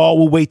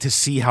 we'll wait to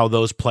see how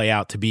those play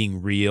out to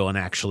being real and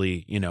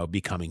actually,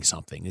 becoming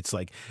something. It's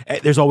like,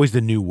 there's always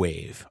the new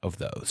wave of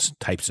those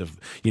types of,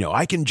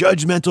 I can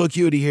judge mental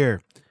acuity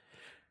here.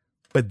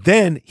 But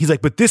then he's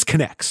like, but this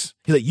connects.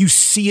 He's like, you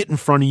see it in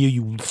front of you.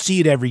 You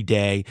see it every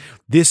day.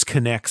 This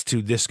connects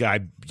to this guy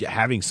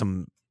having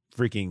some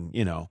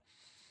freaking,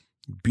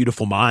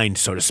 beautiful mind,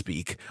 so to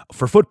speak,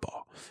 for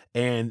football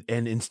and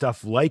in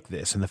stuff like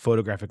this and the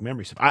photographic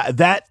memory stuff.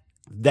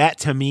 That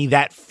to me,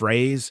 that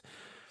phrase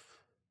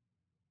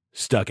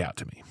stuck out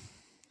to me.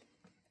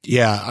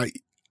 Yeah.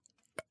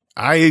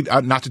 I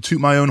not to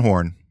toot my own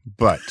horn,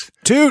 but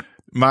toot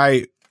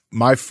my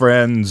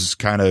friends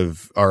kind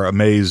of are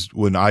amazed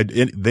when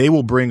they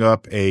will bring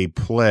up a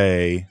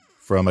play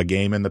from a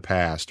game in the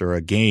past or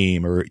a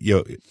game or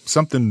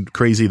something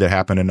crazy that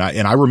happened, and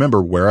I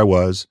remember where I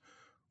was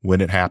when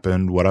it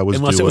happened, what I was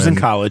doing. Unless it was in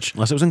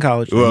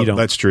college. Well,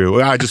 that's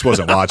true. I just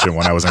wasn't watching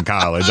when I was in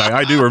college.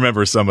 I do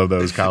remember some of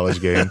those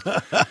college games,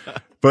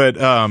 but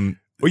well,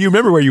 you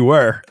remember where you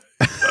were.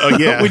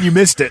 Yeah, when you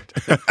missed it.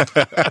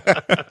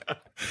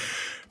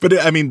 But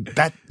I mean,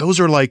 those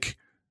are like.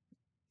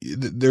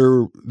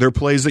 They're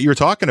plays that you're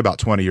talking about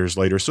 20 years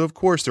later. So of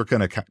course they're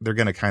going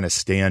to kind of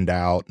stand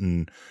out.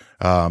 And,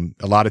 a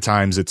lot of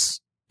times it's,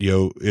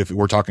 if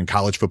we're talking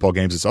college football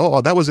games, it's,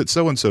 that was at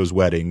so-and-so's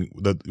wedding.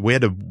 We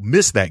had to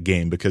miss that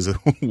game because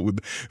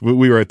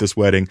we were at this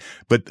wedding.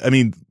 But I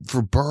mean,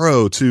 for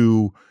Burrow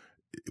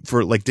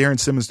for like Darren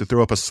Simmons to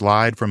throw up a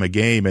slide from a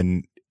game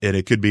and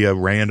it could be a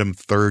random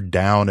third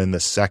down in the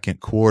second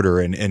quarter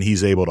and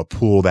he's able to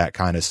pull that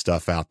kind of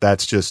stuff out.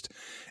 That's just,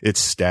 it's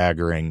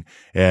staggering.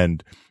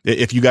 And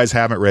if you guys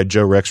haven't read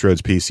Joe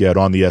Rexroad's piece yet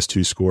on the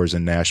S2 scores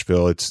in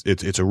Nashville,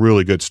 it's a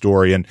really good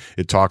story. And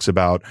it talks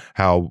about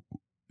how,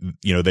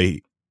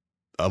 a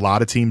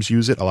lot of teams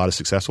use it, a lot of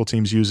successful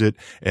teams use it.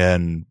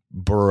 And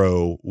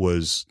Burrow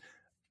was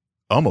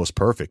almost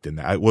perfect in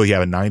that. Well, you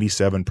have a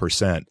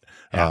 97%.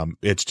 Yeah.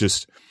 It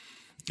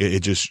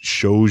just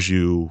shows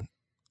you,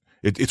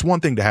 it's one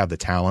thing to have the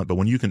talent, but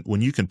when you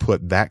can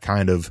put that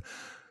kind of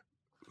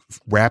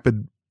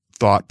rapid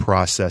thought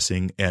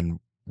processing and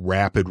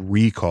rapid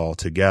recall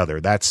together,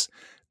 that's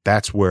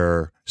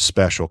where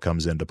special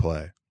comes into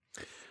play.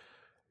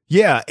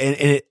 Yeah,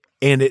 and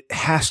And it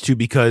has to,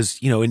 because,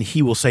 you know, and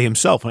he will say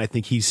himself, and I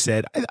think he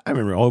said, I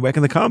remember all the way back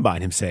in the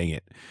combine, him saying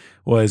it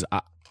was,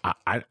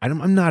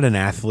 I'm not an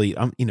athlete.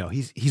 You know,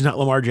 he's not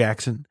Lamar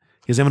Jackson.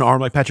 He doesn't have an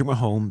arm like Patrick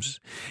Mahomes.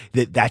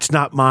 That's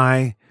not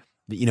my,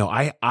 you know,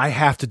 I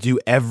have to do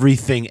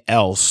everything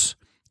else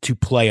to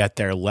play at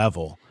their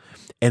level.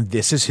 And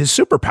this is his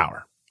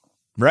superpower,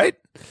 right?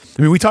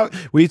 I mean,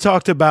 we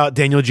talked about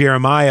Daniel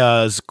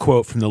Jeremiah's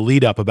quote from the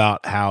lead up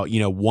about how, you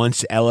know,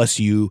 once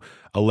LSU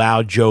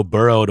allowed Joe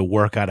Burrow to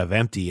work out of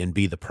empty and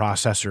be the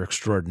processor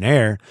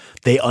extraordinaire,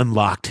 they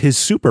unlocked his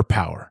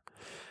superpower.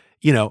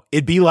 You know,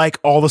 it'd be like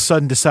all of a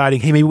sudden deciding,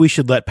 hey, maybe we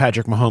should let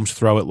Patrick Mahomes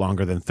throw it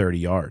longer than 30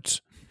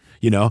 yards.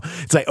 You know,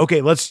 it's like,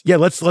 okay, let's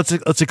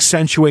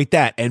accentuate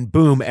that, and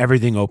boom,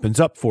 everything opens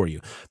up for you.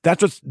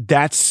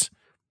 That's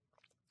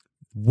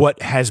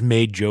what has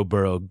made Joe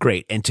Burrow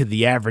great. And to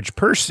the average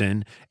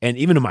person, and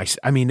even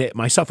to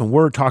myself, and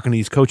we're talking to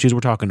these coaches, we're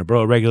talking to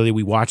Burrow regularly,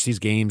 we watch these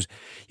games,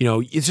 you know,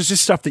 it's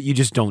just stuff that you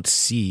just don't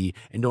see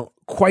and don't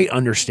quite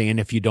understand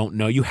if you don't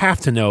know. You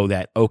have to know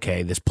that,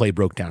 okay, this play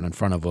broke down in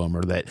front of them,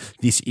 or that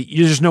there's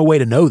just no way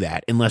to know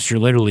that unless you're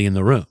literally in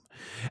the room.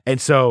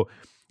 And so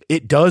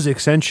it does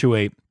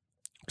accentuate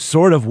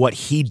sort of what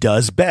he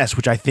does best,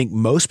 which I think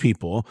most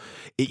people,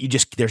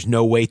 there's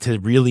no way to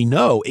really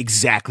know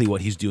exactly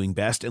what he's doing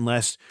best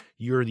unless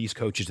you're these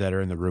coaches that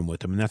are in the room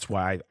with him. And that's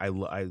why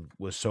I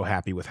was so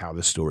happy with how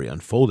this story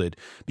unfolded,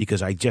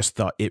 because I just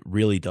thought it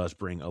really does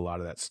bring a lot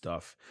of that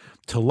stuff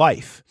to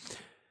life.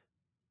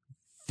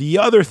 The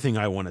other thing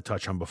I want to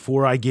touch on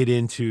before I get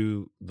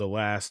into the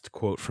last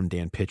quote from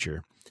Dan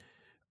Pitcher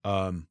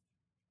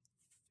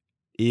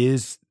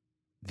is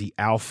the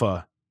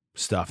alpha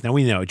stuff. Now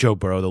we know Joe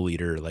Burrow, the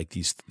leader, like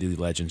the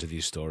legends of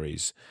these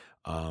stories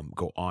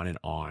go on and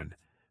on.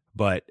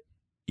 But,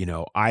 you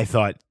know, I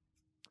thought,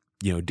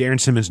 you know,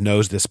 Darren Simmons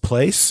knows this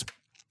place.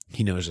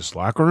 He knows this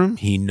locker room.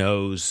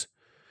 He's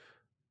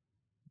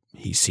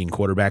seen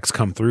quarterbacks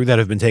come through that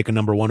have been taken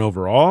number 1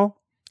 overall.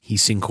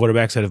 He's seen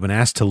quarterbacks that have been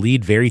asked to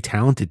lead very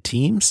talented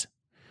teams.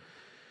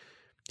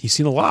 He's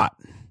seen a lot.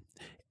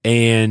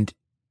 And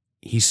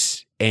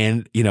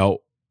you know,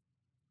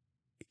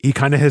 he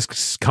kind of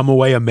has come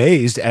away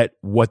amazed at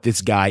what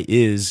this guy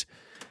is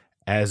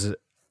as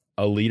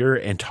a leader,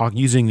 and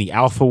using the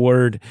alpha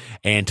word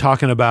and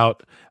talking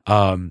about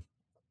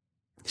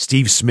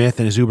Steve Smith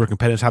and his uber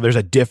competitive, how there's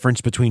a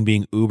difference between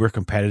being uber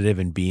competitive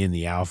and being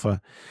the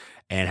alpha,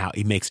 and how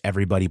he makes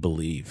everybody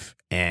believe.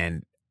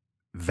 And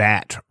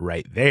that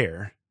right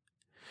there,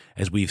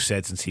 as we've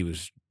said since he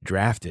was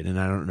drafted, and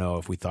I don't know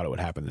if we thought it would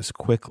happen this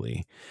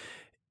quickly,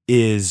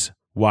 is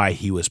why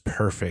he was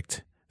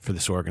perfect for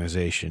this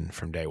organization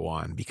from day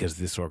one, because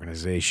this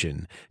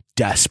organization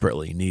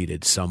desperately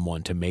needed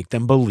someone to make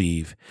them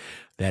believe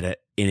that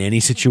in any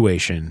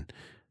situation,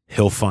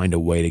 he'll find a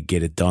way to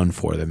get it done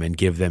for them and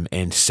give them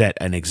and set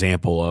an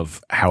example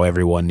of how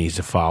everyone needs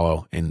to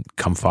follow, and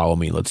come follow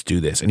me. Let's do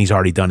this. And he's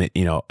already done it,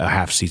 you know, a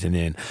half season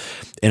in.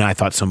 And I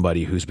thought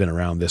somebody who's been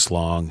around this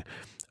long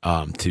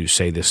to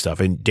say this stuff.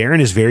 And Darren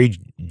is very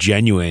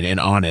genuine and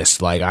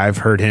honest. Like, I've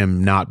heard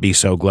him not be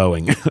so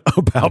glowing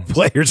about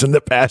players in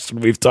the past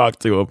when we've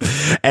talked to him,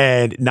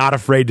 and not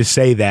afraid to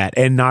say that,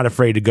 and not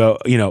afraid to go,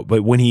 you know,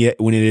 but when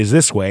it is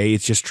this way,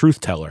 it's just truth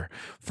teller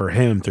for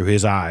him through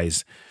his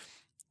eyes.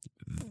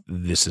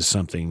 This is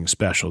something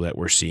special that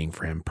we're seeing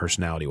for him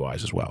personality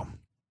wise as well.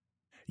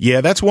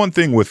 Yeah. That's one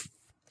thing with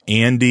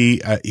Andy.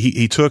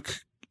 He took,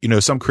 you know,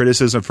 some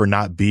criticism for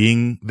not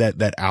being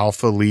that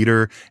alpha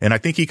leader. And I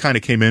think he kind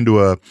of came into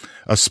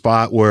a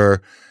spot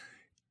where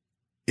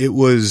it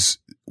was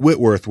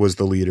Whitworth was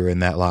the leader in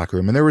that locker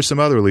room, and there were some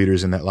other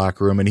leaders in that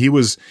locker room, and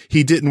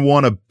he didn't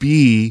want to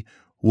be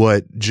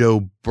what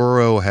Joe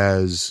Burrow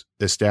has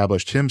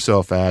established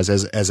himself as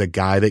a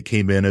guy that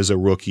came in as a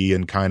rookie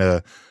and kind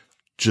of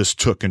just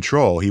took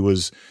control. He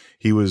was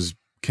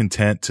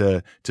content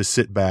to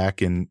sit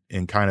back and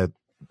kind of,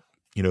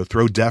 you know,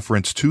 throw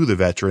deference to the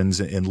veterans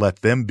and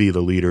let them be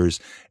the leaders.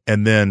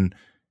 And then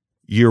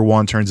year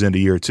 1 turns into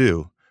year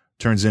 2,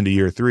 turns into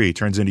year 3,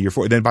 turns into year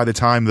 4. Then by the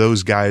time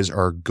those guys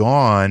are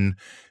gone,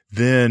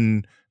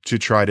 then to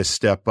try to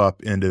step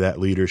up into that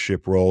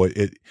leadership role,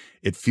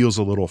 it feels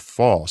a little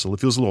false. It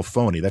feels a little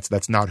phony.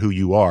 That's not who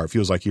you are. It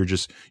feels like you're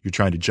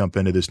trying to jump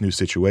into this new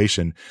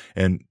situation.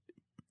 And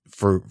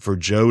for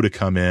Joe to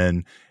come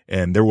in,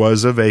 and there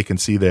was a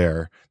vacancy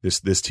there.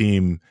 This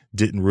team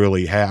didn't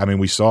really have, I mean,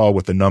 we saw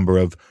with the number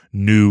of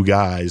new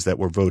guys that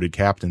were voted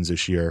captains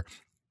this year,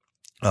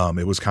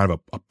 it was kind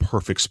of a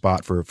perfect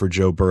spot for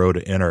Joe Burrow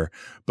to enter.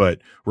 But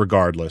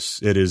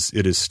regardless, it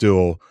is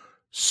still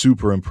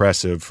super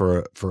impressive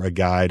for a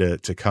guy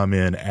to come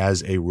in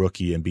as a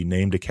rookie and be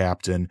named a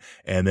captain,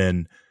 and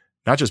then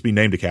not just be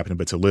named a captain,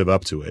 but to live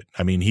up to it.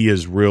 I mean, he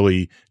has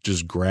really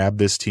just grabbed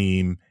this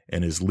team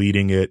and is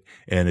leading it.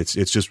 And it's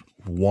just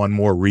one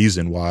more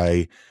reason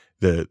why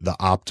the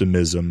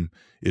optimism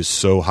is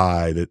so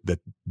high that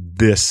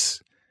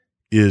this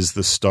is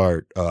the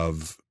start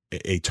of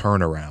a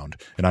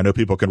turnaround. And I know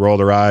people can roll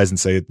their eyes and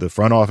say the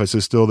front office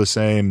is still the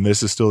same,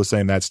 this is still the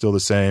same, that's still the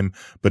same,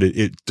 but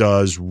it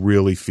does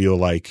really feel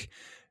like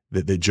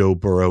that Joe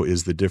Burrow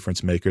is the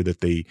difference maker that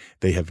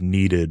they have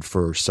needed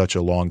for such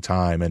a long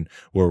time, and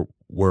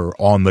we're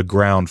on the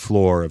ground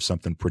floor of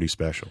something pretty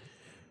special.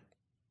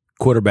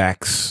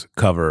 Quarterbacks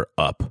cover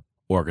up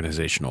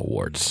organizational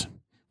warts.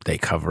 They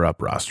cover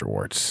up roster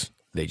warts.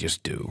 They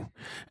just do.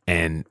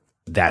 And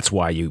that's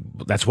why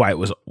it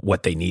was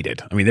what they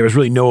needed. I mean, there was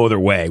really no other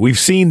way. We've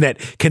seen that.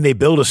 Can they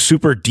build a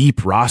super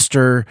deep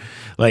roster?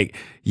 Like,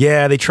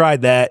 yeah, they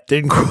tried that.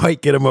 Didn't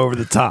quite get them over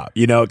the top.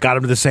 You know, it got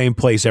them to the same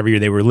place every year.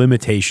 They were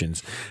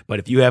limitations. But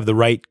if you have the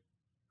right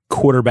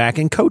quarterback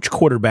and coach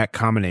quarterback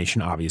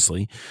combination,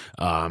 obviously,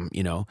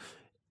 you know,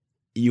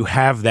 you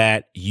have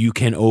that, you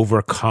can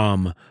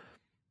overcome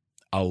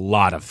a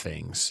lot of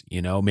things.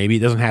 You know, maybe it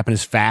doesn't happen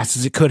as fast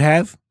as it could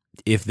have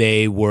if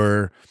they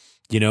were,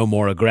 you know,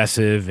 more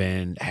aggressive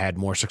and had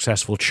more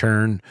successful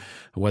churn,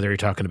 whether you're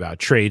talking about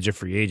trades or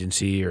free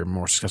agency or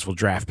more successful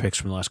draft picks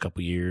from the last couple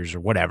of years or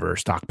whatever,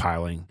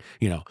 stockpiling.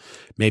 You know,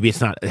 maybe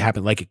it's not, it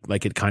happened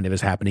like it kind of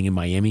is happening in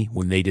Miami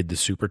when they did the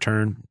super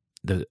turn,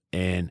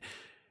 and,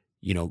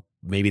 you know,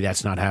 maybe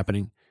that's not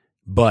happening,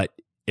 but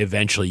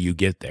eventually you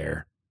get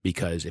there,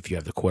 because if you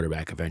have the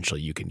quarterback,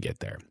 eventually you can get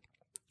there.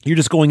 You're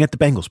just going at the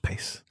Bengals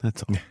pace.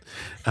 That's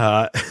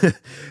all.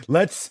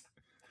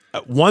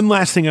 One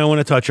last thing I want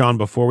to touch on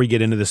before we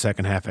get into the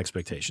second half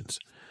expectations.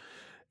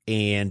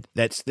 And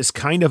that's this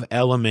kind of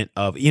element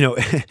of, you know,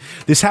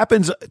 this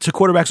happens to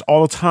quarterbacks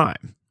all the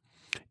time.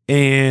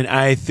 And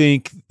I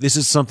think this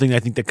is something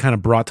that kind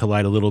of brought to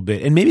light a little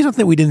bit, and maybe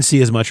something we didn't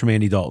see as much from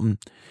Andy Dalton,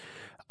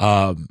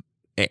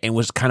 and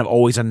was kind of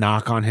always a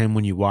knock on him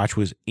when you watch,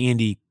 was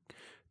Andy,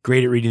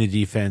 great at reading the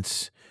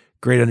defense,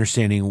 great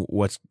understanding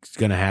what's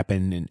going to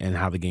happen and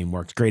how the game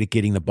works, great at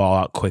getting the ball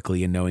out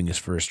quickly and knowing his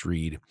first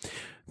read.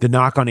 The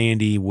knock on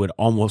Andy would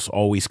almost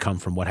always come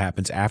from what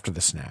happens after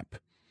the snap,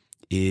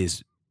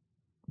 is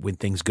when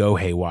things go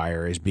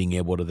haywire, is being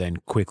able to then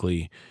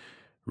quickly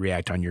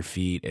react on your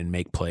feet and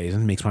make plays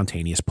and make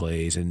spontaneous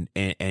plays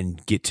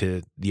and get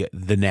to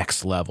the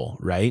next level,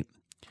 right?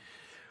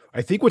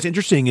 I think what's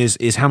interesting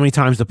is how many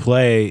times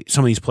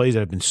some of these plays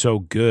that have been so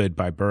good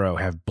by Burrow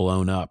have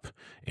blown up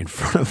in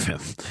front of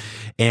him.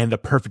 And the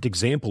perfect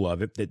example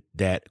of it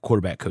that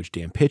quarterback coach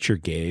Dan Pitcher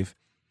gave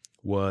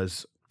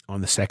was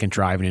on the second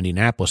drive in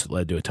Indianapolis that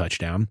led to a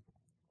touchdown.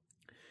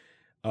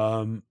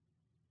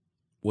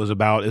 Was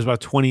about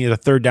 20, the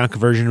third down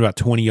conversion, about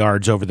 20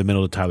 yards over the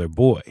middle of Tyler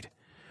Boyd.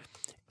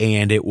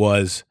 And it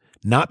was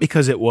not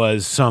because it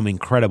was some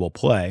incredible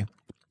play.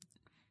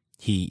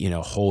 He, you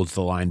know, holds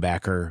the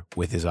linebacker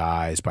with his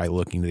eyes by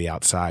looking to the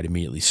outside,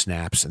 immediately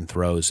snaps and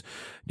throws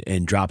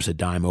and drops a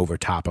dime over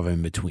top of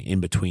him in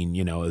between,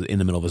 you know, in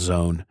the middle of a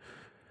zone,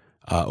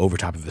 over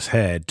top of his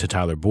head to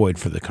Tyler Boyd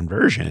for the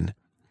conversion.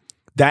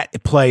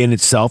 That play in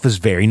itself is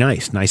very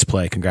nice. Nice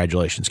play.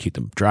 Congratulations. Keep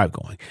the drive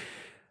going.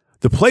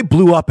 The play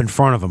blew up in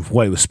front of him for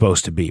what it was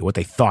supposed to be, what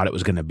they thought it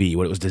was going to be,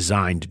 what it was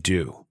designed to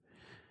do.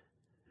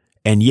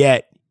 And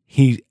yet,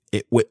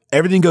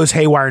 everything goes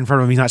haywire in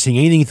front of him. He's not seeing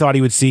anything he thought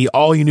he would see.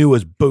 All he knew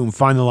was, boom,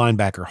 find the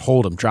linebacker,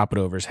 hold him, drop it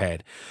over his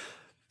head.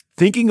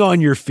 Thinking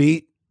on your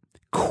feet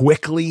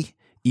quickly,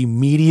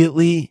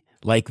 immediately,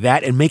 like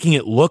that, and making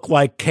it look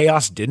like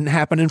chaos didn't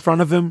happen in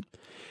front of him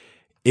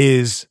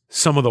is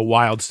some of the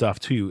wild stuff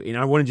too. And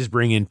I want to just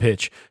bring in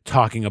Pitch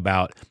talking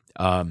about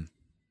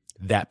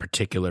that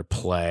particular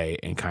play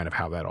and kind of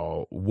how that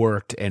all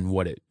worked and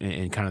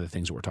and kind of the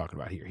things that we're talking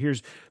about here.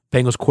 Here's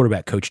Bengals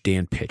quarterback coach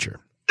Dan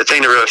Pitcher. The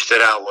thing that really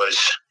stood out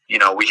was, you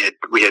know, we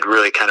had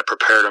really kind of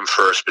prepared him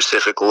for a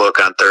specific look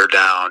on third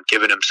down,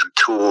 given him some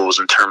tools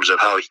in terms of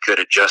how he could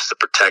adjust the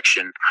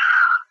protection,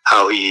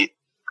 how he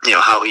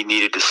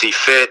needed to see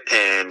fit.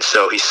 And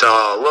so he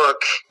saw a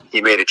look,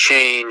 he made a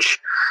change.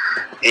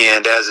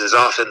 And as is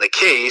often the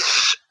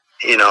case,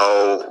 you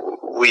know,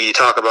 we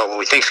talk about what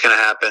we think is going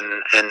to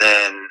happen, and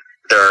then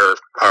there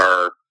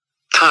are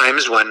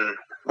times when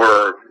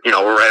we're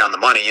right on the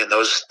money, and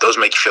those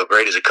make you feel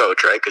great as a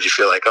coach, right? Because you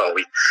feel like, oh,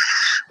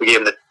 we gave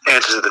him the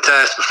answers to the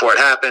test before it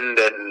happened,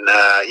 and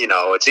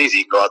it's easy.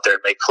 You can go out there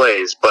and make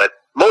plays, but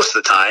most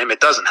of the time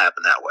it doesn't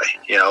happen that way.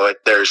 You know,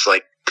 there's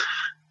like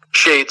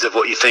shades of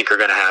what you think are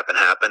going to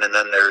happen, and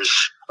then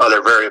there's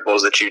other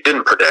variables that you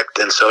didn't predict.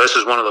 And so this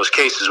is one of those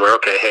cases where,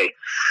 okay, hey,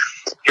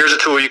 here's a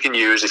tool you can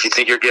use. If you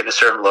think you're getting a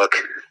certain look,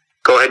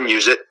 go ahead and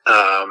use it,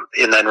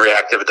 and then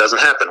react if it doesn't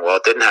happen. Well,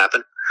 it didn't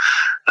happen.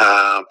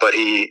 But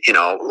he,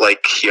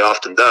 like he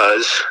often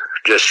does,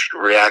 just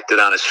reacted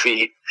on his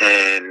feet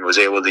and was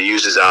able to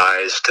use his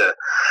eyes to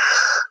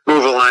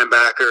move a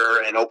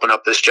linebacker and open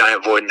up this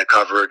giant void in the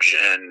coverage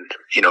and,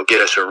 get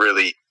us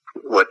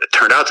what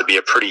turned out to be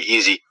a pretty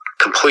easy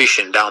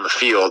completion down the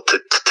field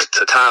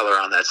to Tyler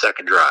on that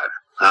second drive.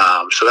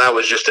 So that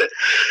was just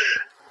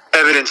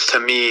evidence to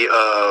me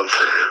of,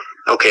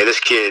 okay, this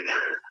kid,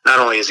 not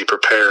only is he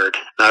prepared,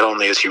 not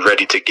only is he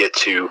ready to get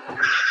to,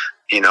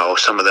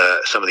 some of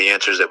the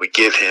answers that we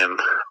give him,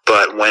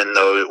 but when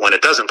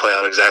it doesn't play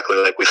out exactly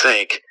like we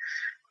think,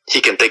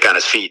 he can think on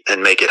his feet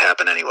and make it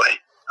happen anyway.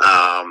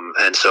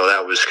 And so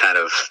that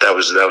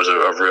was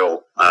a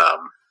real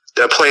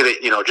that play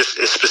that,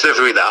 just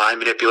specifically the eye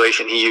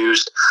manipulation he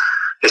used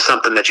is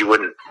something that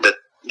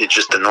it's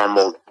just the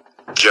normal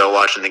Joe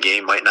watching the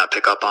game might not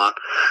pick up on,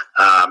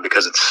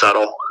 because it's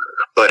subtle,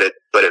 but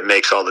it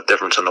makes all the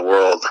difference in the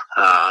world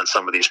on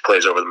some of these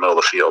plays over the middle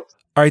of the field.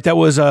 All right, that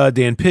was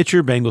Dan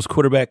Pitcher, Bengals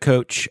quarterback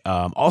coach.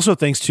 Also,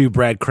 thanks to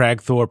Brad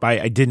Cragthorpe.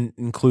 I didn't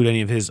include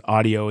any of his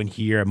audio in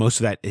here. Most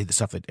of that, the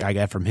stuff that I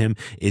got from him,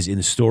 is in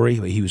the story.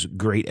 He was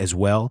great as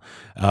well.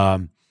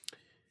 I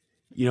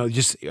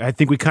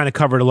think we kind of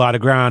covered a lot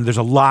of ground. There's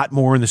a lot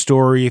more in the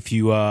story. If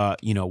you want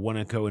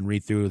to go and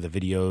read through the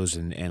videos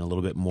and a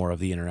little bit more of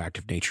the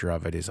interactive nature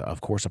of it is,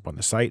 of course, up on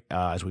the site.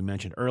 As we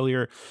mentioned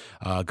earlier,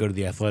 go to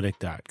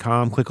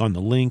theathletic.com, click on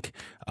the link.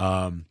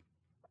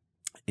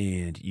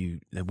 And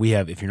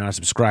if you're not a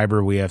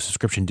subscriber, we have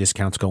subscription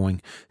discounts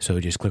going. So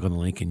just click on the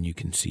link and you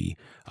can see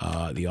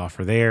the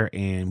offer there.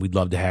 And we'd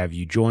love to have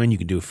you join. You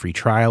can do a free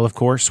trial, of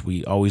course.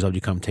 We always love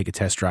to come take a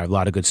test drive. A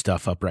lot of good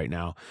stuff up right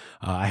now.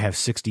 I have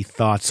 60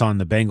 thoughts on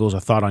the Bengals,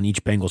 a thought on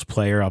each Bengals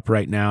player up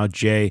right now.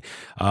 Jay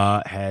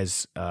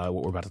has what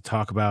we're about to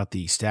talk about,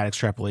 the stat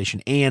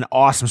extrapolation, and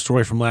awesome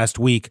story from last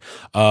week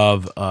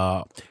of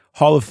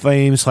Hall of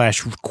Fame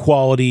 /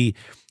 quality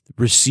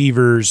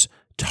receivers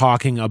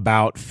talking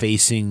about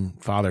facing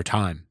Father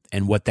Time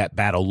and what that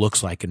battle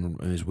looks like,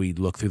 and as we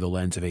look through the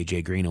lens of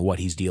AJ Green and what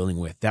he's dealing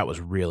with. That was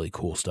really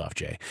cool stuff,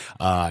 Jay.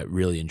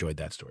 Really enjoyed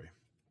that story.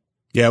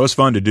 Yeah, it was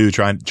fun to do,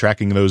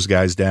 tracking those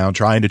guys down,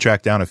 trying to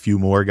track down a few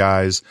more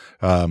guys.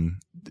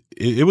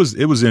 It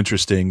was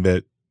interesting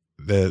that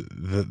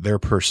their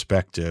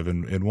perspective,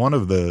 and one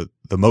of the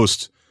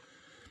most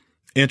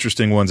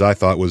interesting ones I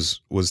thought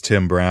was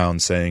Tim Brown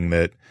saying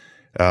that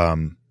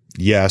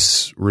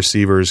yes,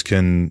 receivers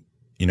can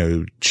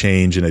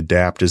change and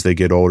adapt as they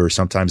get older.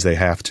 Sometimes they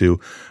have to,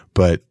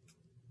 but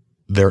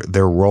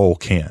their role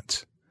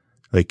can't.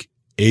 Like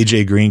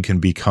AJ Green can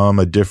become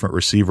a different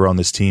receiver on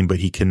this team, but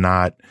he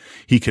cannot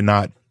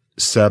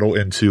settle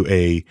into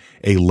a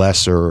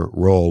lesser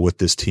role with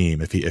this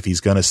team. If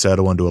he's going to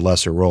settle into a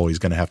lesser role, he's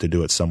going to have to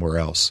do it somewhere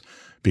else,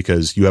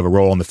 because you have a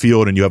role on the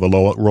field and you have a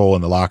role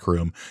in the locker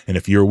room. And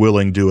if you're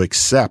willing to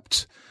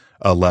accept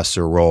a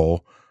lesser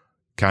role,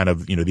 kind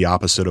of, the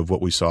opposite of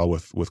what we saw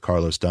with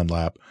Carlos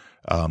Dunlap,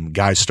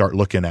 guys start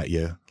looking at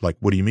you like,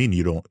 what do you mean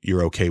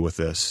you're okay with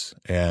this?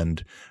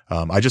 And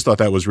I just thought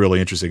that was really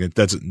interesting. It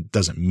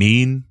doesn't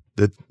mean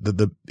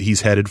that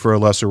he's headed for a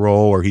lesser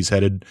role or he's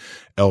headed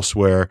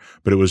elsewhere,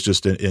 but it was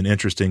just an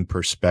interesting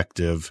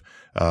perspective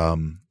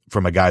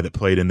from a guy that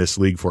played in this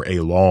league for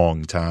a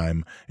long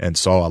time and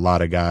saw a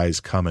lot of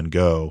guys come and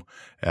go.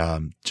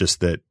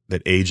 Just that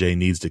AJ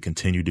needs to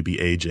continue to be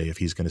AJ if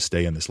he's going to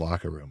stay in this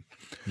locker room.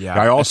 Yeah.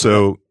 I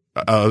also,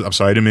 I'm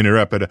sorry, I didn't mean to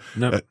interrupt, but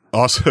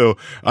also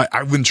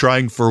I've been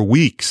trying for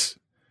weeks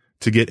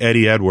to get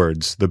Eddie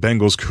Edwards, the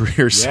Bengals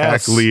career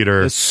sack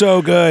leader. It's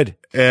so good.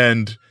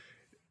 And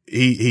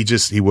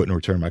he wouldn't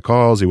return my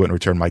calls. He wouldn't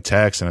return my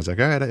texts. And I was like,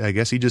 all right, I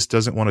guess he just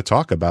doesn't want to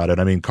talk about it.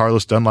 I mean,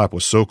 Carlos Dunlap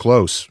was so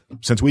close.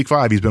 Since week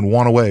 5, he's been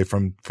one away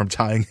from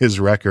tying his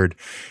record.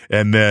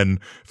 And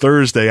then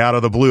Thursday, out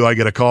of the blue, I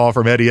get a call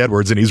from Eddie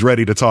Edwards and he's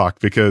ready to talk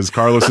because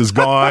Carlos is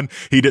gone.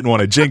 He didn't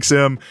want to jinx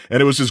him.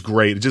 And it was just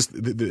great. Just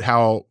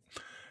how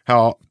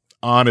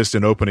honest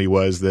and open he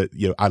was that,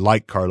 I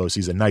like Carlos.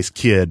 He's a nice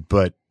kid,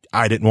 but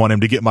I didn't want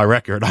him to get my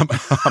record. I'm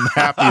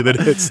happy that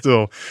it's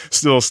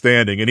still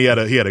standing. And he had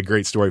a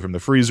great story from the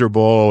Freezer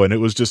Bowl. And it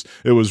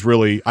was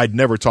really, I'd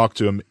never talked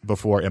to him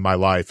before in my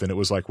life. And it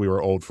was like we were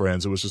old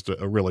friends. It was just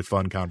a really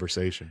fun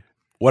conversation.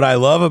 What I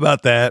love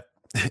about that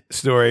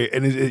story,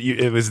 and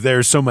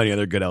there's so many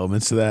other good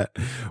elements to that,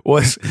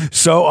 was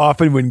so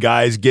often when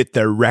guys get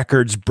their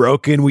records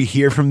broken, we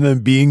hear from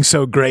them being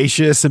so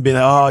gracious and being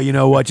like, oh, you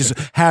know what, just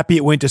happy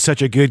it went to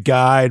such a good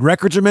guy, and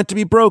records are meant to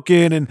be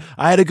broken, and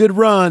I had a good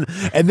run.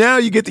 And now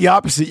you get the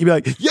opposite. You be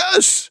like,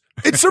 yes,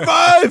 it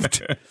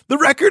survived. The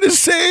record is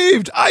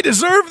saved. I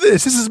deserve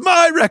this. This is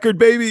my record,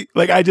 baby.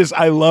 Like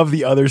I love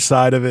the other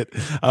side of it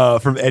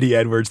from Eddie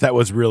Edwards. That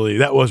was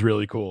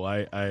really cool.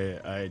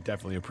 I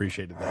definitely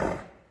appreciated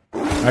that.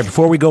 All right,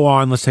 before we go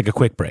on, let's take a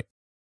quick break.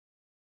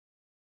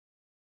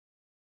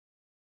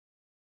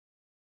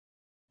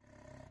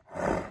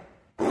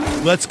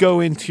 Let's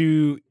go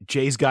into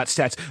Jay's Got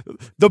Stats.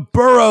 The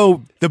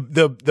Burrow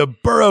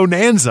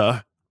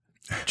Nanza.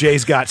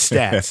 Jay's Got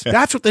Stats.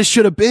 That's what this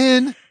should have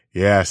been.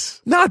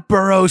 Yes. Not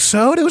Burrow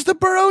Soda. It was the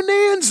Burrow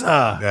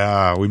Nanza.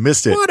 Yeah, we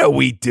missed it. What are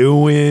we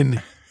doing?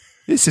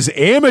 This is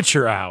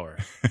amateur hour.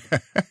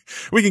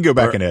 We can go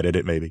back and edit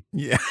it, maybe.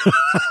 Yeah.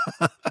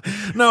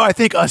 No, I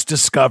think us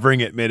discovering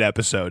it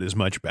mid-episode is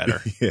much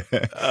better.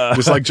 Yeah.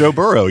 Just like Joe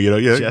Burrow, you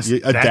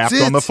adapt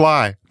on the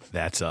fly.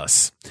 That's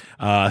us.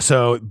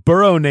 So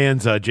Burrow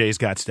Nanza, Jay's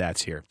Got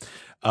Stats here,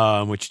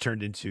 which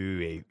turned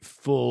into a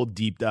full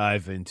deep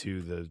dive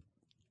into the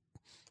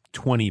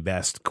 20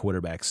 best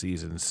quarterback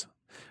seasons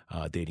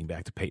dating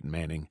back to Peyton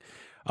Manning.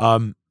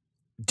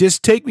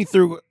 Just take me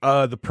through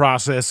the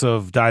process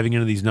of diving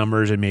into these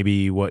numbers and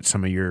maybe what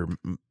some of your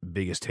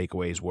biggest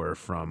takeaways were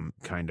from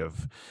kind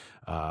of,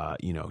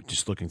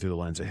 just looking through the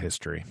lens of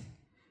history.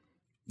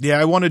 Yeah,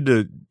 I wanted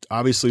to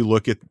obviously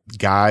look at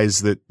guys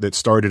that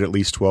started at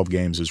least 12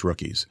 games as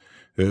rookies.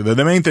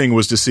 The main thing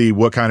was to see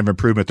what kind of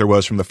improvement there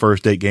was from the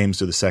first 8 games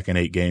to the second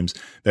 8 games.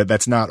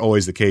 That's not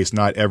always the case.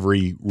 Not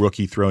every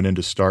rookie thrown in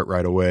to start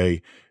right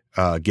away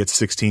gets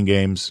 16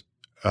 games.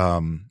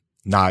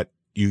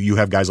 You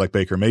have guys like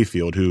Baker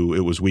Mayfield, who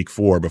it was week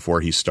 4 before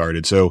he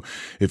started. So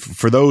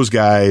for those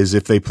guys,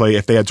 if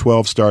they had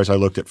 12 starts, I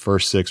looked at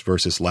first 6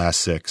 versus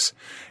last 6,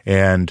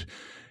 and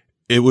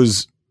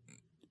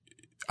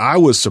I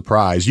was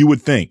surprised. You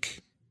would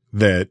think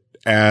that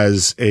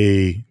as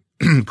a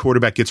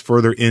quarterback gets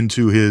further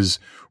into his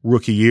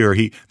rookie year,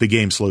 the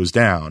game slows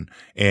down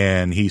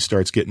and he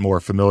starts getting more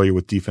familiar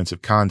with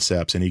defensive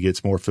concepts and he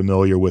gets more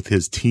familiar with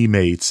his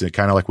teammates, and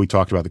kind of like we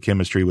talked about the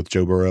chemistry with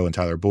Joe Burrow and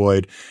Tyler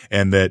Boyd,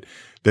 and that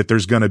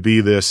there's going to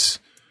be this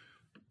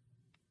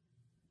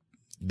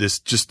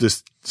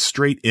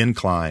straight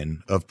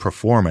incline of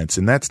performance.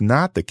 And that's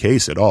not the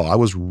case at all. I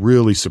was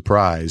really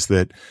surprised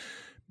that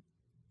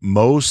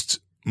most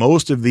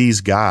of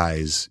these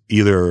guys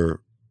either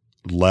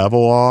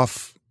level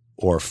off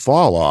or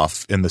fall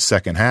off in the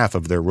second half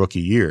of their rookie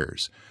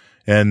years.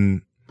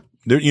 And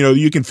there,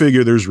 you can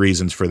figure there's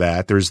reasons for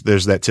that. There's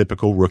that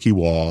typical rookie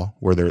wall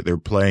where they're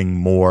playing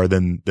more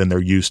than they're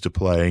used to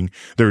playing.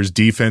 There's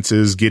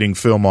defenses getting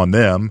film on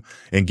them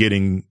and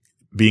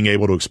being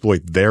able to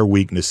exploit their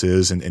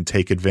weaknesses and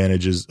take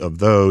advantages of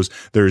those.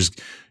 There's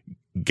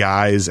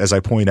guys, as I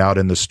point out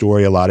in the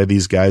story, a lot of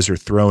these guys are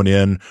thrown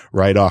in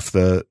right off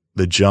the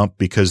jump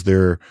because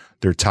they're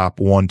top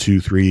 1, 2,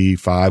 3,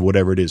 5,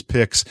 whatever it is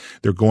picks.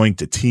 They're going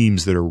to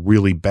teams that are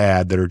really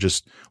bad, that are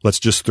just, let's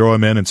just throw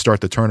them in and start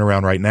the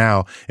turnaround right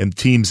now. And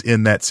teams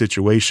in that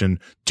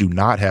situation do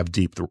not have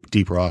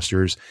deep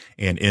rosters,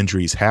 and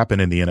injuries happen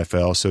in the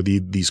NFL. So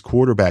these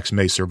quarterbacks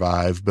may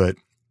survive, but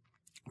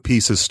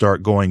pieces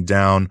start going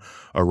down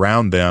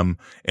around them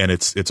and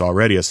it's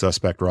already a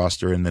suspect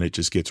roster, and then it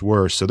just gets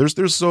worse. So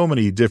there's so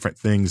many different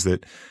things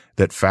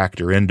that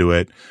factor into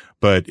it,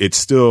 but it's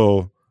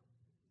still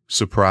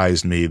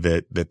surprised me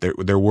that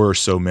there were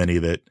so many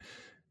that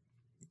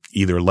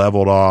either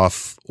leveled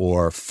off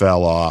or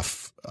fell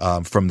off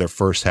from their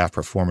first half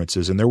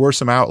performances. And there were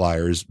some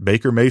outliers.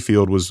 Baker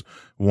Mayfield was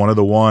one of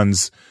the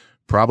ones,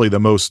 probably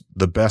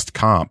the best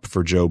comp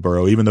for Joe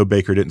Burrow. Even though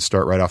Baker didn't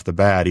start right off the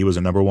bat, he was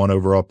a number 1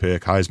 overall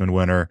pick, Heisman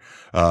winner,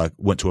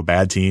 went to a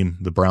bad team.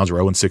 The Browns were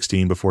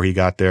 0-16 before he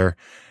got there,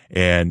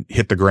 and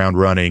hit the ground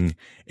running,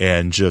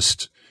 and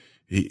just,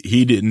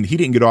 he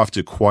didn't get off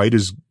to quite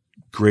as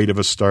great of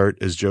a start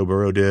as Joe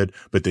Burrow did,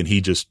 but then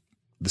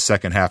the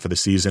second half of the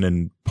season,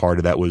 and part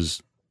of that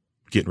was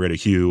getting rid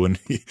of Hugh, and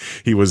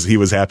he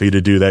was happy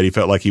to do that. He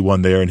felt like he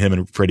won there, and him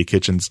and Freddie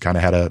Kitchens kind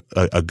of had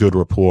a good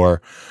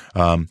rapport.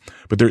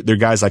 But there are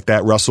guys like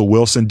that. Russell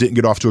Wilson didn't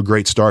get off to a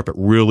great start, but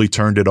really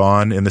turned it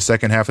on in the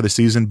second half of the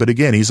season. But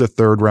again, he's a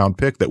 3rd round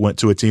pick that went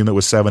to a team that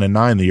was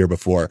 7-9 the year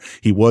before.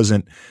 It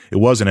wasn't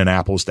an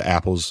apples to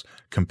apples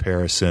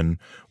comparison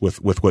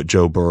with what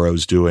Joe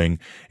Burrow's doing.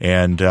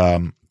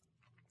 And,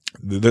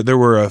 there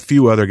were a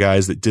few other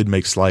guys that did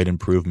make slight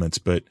improvements,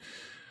 but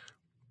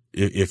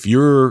if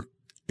you're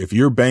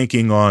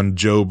banking on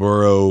Joe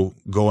Burrow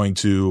going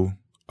to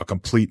a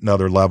complete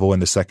another level in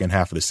the second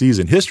half of the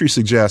season, history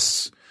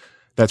suggests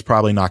that's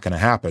probably not going to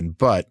happen.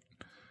 But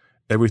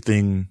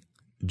everything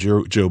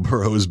Joe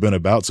Burrow has been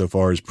about so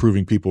far is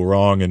proving people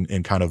wrong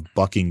and kind of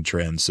bucking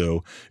trends.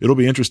 So it'll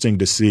be interesting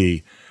to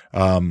see.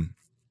 I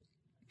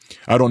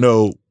don't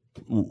know.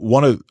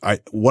 One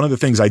of the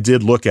things I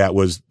did look at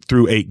was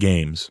through 8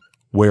 games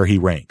where he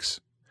ranks.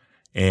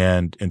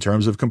 And in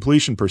terms of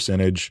completion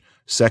percentage,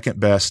 second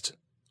best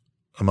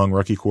among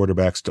rookie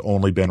quarterbacks to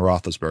only Ben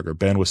Roethlisberger.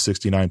 Ben was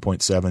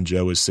 69.7.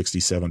 Joe is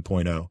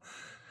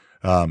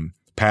 67.0.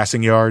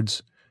 Passing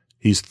yards,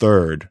 he's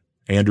 3rd.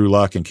 Andrew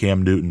Luck and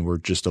Cam Newton were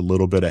just a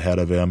little bit ahead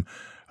of him.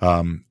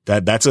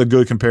 That's a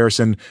good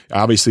comparison.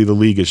 Obviously the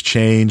league has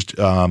changed,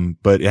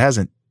 but it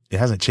hasn't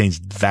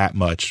changed that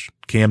much.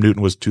 Cam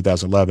Newton was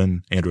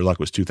 2011. Andrew Luck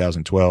was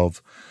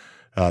 2012.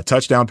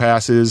 Touchdown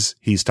passes,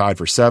 he's tied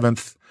for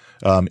 7th.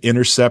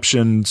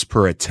 Interceptions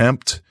per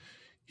attempt,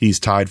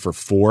 he's tied for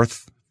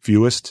 4th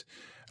fewest.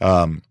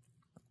 And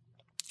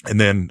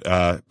then,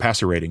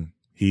 passer rating,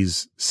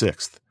 he's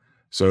 6th.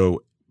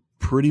 So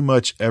pretty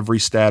much every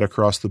stat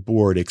across the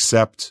board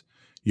except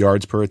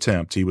yards per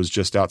attempt, he was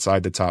just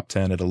outside the top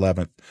 10 at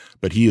 11th,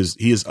 but he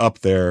is up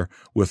there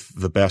with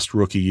the best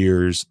rookie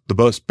years,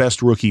 the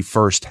best rookie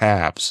first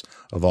halves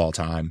of all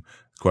time.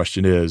 The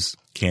question is,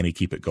 can he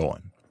keep it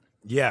going?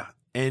 Yeah.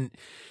 And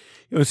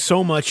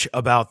so much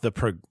about the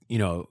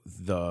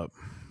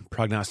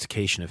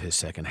prognostication of his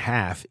second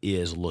half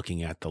is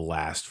looking at the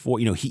last 4.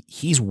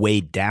 He's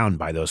weighed down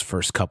by those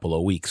first couple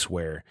of weeks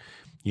where,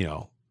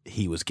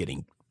 he was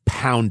getting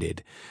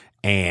pounded,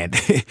 and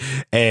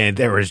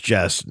there was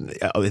just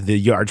the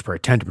yards per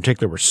attempt in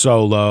particular were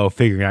so low.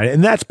 Figuring out,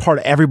 and that's part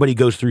of everybody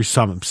goes through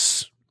some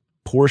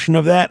portion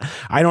of that.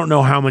 I don't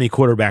know how many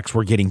quarterbacks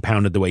were getting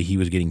pounded the way he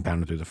was getting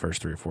pounded through the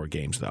first 3 or 4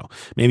 games, though.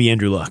 Maybe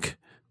Andrew Luck.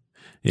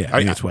 Yeah,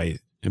 that's why.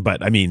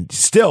 But I mean,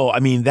 still, I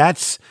mean,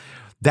 that's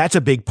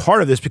a big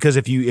part of this, because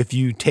if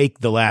you take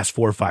the last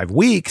 4 or 5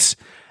 weeks,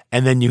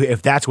 and then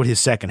if that's what his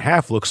second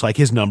half looks like,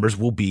 his numbers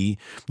will be,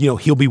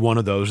 he'll be one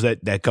of those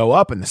that go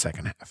up in the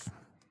second half.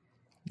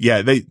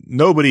 Yeah,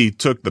 nobody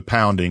took the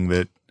pounding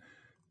that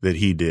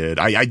he did.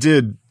 I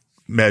did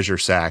measure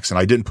sacks, and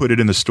I didn't put it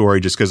in the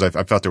story just because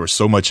I felt there was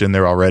so much in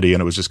there already,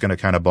 and it was just going to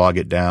kind of bog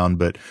it down.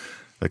 But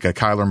like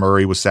Kyler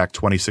Murray was sacked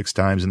 26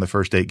 times in the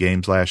first 8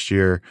 games last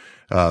year.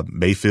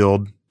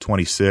 Mayfield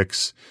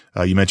 26.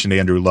 You mentioned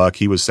Andrew Luck.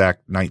 He was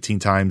sacked 19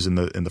 times in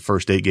the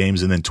first 8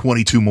 games, and then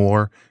 22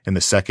 more in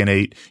the second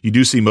 8. You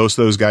do see most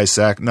of those guys'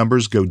 sack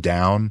numbers go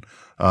down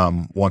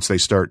once they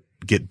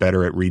get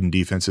better at reading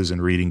defenses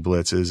and reading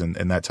blitzes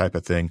and that type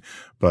of thing.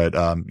 But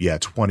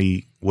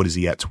 20. What is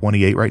he at?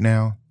 28 right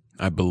now?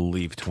 I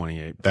believe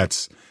 28.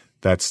 That's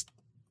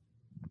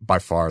by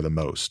far the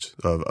most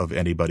of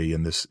anybody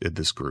in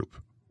this group.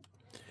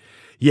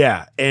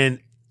 Yeah, and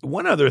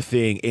one other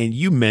thing, and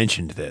you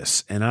mentioned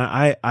this, and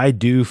I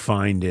do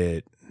find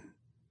it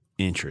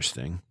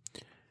interesting,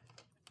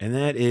 and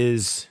that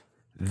is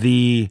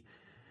the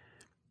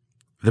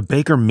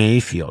Baker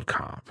Mayfield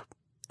comp.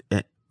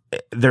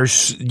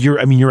 You're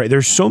right.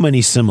 There's so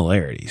many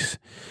similarities,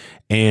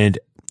 and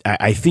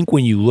I think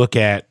when you look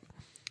at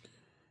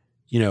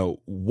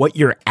what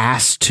you're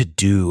asked to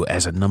do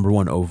as a number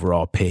 1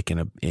 overall pick,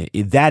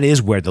 that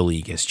is where the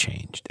league has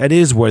changed. That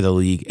is where the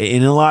league,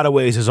 in a lot of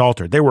ways, has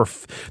altered. There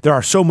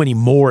are so many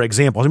more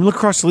examples. I mean, look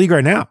across the league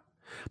right now.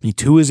 I mean,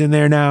 Tua's in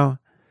there now.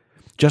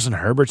 Justin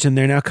Herbert's in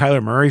there now.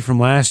 Kyler Murray from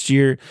last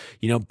year.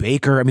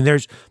 Baker. I mean,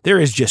 there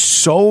is just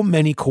so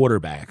many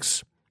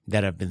quarterbacks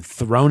that have been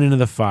thrown into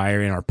the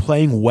fire and are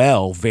playing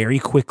well very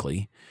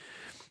quickly.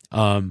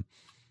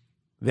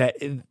 That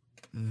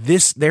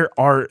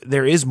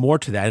there is more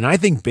to that, and I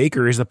think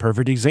Baker is the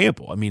perfect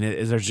example. I mean,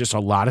 there's just a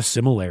lot of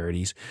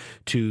similarities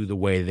to the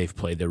way they've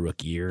played their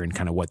rookie year and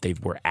kind of what they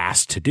were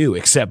asked to do,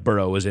 except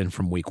Burrow was in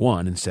from week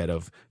 1 instead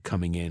of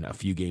coming in a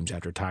few games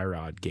after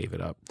Tyrod gave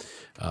it up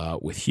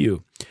with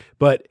Hugh.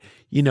 But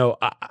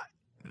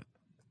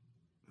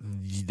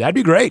that'd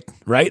be great,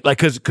 right? Like,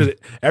 because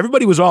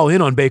everybody was all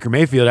in on Baker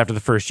Mayfield after the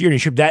first year,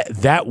 and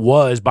that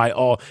was by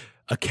all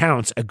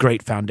accounts a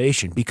great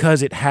foundation.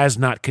 Because it has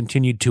not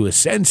continued to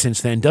ascend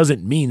since then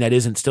doesn't mean that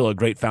isn't still a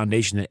great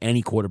foundation that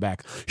any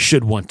quarterback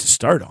should want to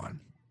start on,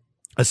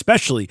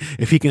 especially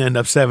if he can end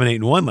up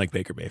 7-8-1 like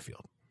Baker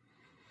Mayfield.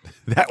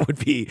 That would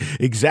be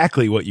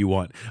exactly what you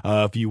want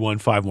if you won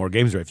 5 more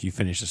games, or if you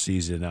finish the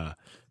season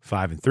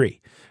 5-3,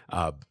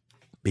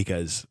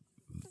 because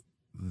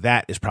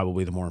that is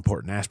probably the more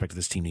important aspect of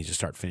this team. Needs to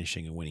start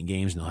finishing and winning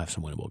games, and they'll have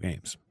some winnable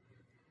games.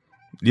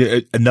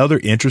 Yeah, another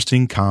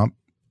interesting comp.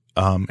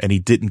 And he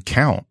didn't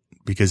count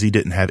because he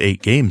didn't have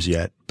 8 games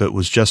yet, but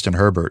was Justin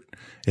Herbert.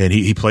 And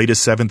he played his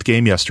 7th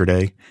game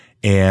yesterday.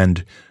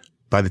 And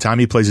by the time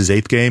he plays his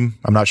 8th game,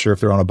 I'm not sure if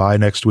they're on a bye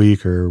next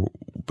week,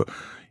 but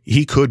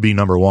he could be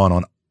number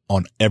 1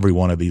 on every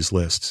one of these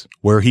lists.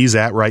 Where he's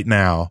at right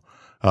now,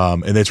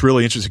 and it's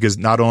really interesting because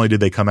not only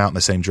did they come out in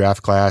the same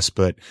draft class,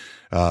 but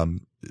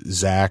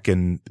Zach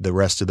and the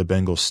rest of the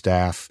Bengals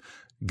staff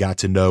got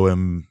to know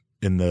him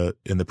in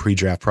the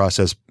pre-draft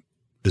process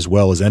as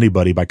well as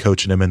anybody by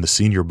coaching him in the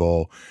Senior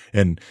Bowl.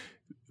 And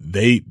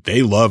they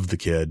loved the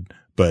kid,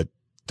 but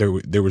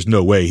there was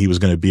no way he was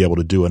going to be able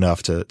to do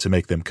enough to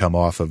make them come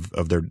off of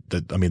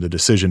the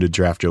decision to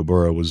draft Joe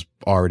Burrow was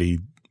already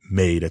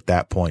made at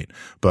that point.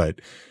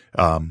 But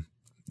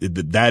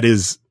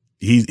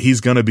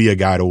he's going to be a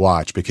guy to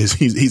watch because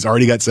he's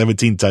already got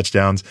 17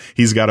 touchdowns.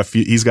 He's got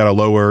a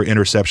lower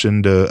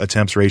interception to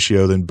attempts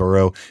ratio than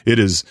Burrow. It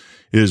is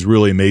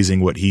really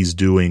amazing what he's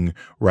doing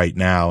right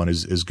now. And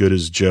as good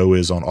as Joe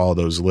is on all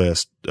those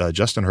lists,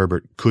 Justin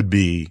Herbert could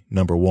be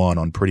number 1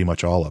 on pretty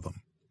much all of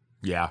them.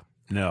 Yeah.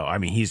 No, I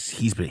mean, he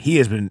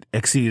has been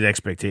exceeded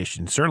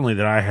expectations, certainly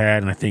that I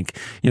had. And I think,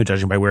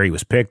 judging by where he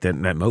was picked, that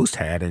most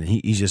had. And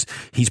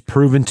he's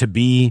proven to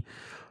be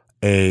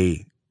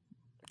a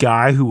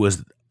guy who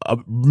was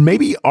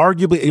maybe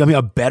arguably,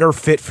 a better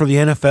fit for the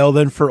NFL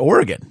than for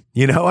Oregon.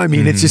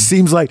 It just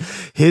seems like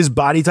his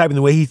body type and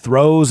the way he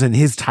throws and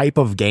his type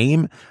of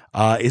game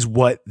is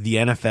what the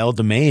NFL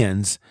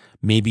demands,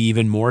 maybe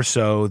even more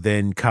so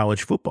than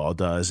college football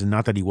does. And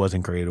not that he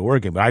wasn't great at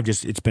Oregon, but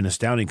it's been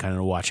astounding kind of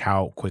to watch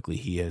how quickly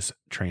he has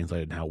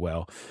translated and how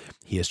well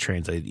he has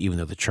translated, even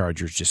though the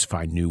Chargers just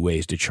find new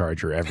ways to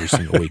charge her every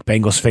single week.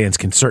 Bengals fans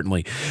can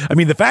certainly,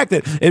 the fact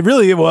that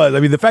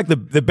the fact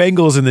that the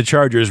Bengals and the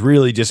Chargers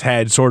really just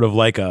had sort of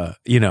like a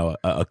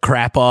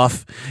crap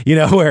off,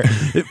 where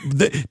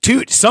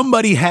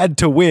somebody had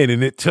to win,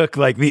 and it took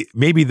like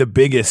maybe the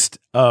biggest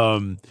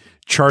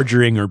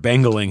chargering or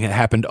bengling that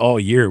happened all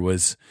year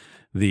was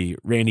the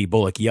Randy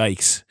Bullock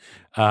yikes.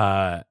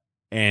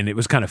 And it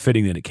was kind of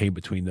fitting that it came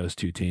between those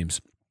two teams.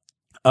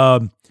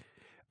 All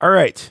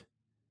right.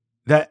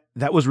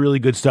 that was really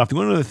good stuff. The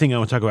one other thing I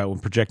want to talk about when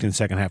projecting the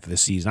second half of the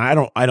season,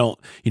 I don't,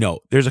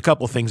 there's a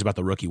couple of things about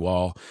the rookie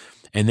wall.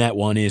 And that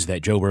one is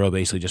that Joe Burrow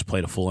basically just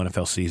played a full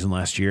NFL season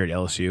last year at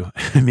LSU.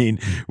 I mean,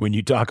 when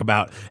you talk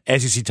about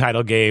SEC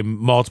title game,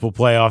 multiple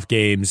playoff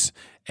games,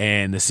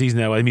 and the season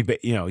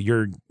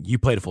you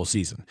played a full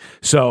season.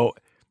 So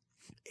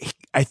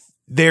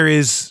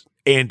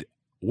and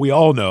we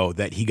all know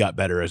that he got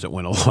better as it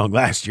went along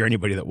last year.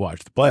 Anybody that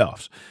watched the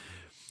playoffs.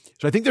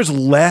 So I think there's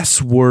less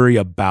worry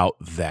about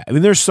that. I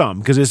mean, there's some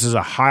because this is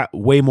a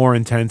way more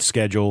intense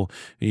schedule.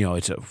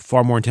 It's a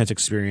far more intense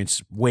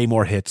experience, way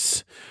more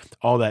hits,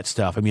 all that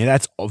stuff. I mean,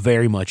 that's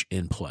very much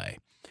in play.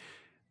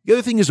 The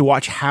other thing is to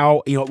watch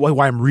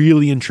why I'm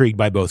really intrigued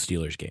by both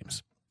Steelers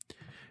games.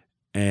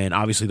 And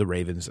obviously the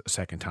Ravens a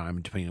second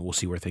time, we'll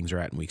see where things are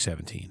at in week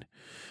 17.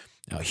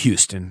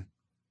 Houston,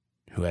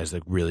 who has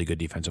the really good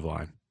defensive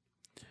line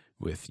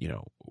with,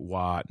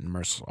 Watt and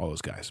Mercer, all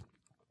those guys.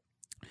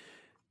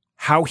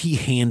 How he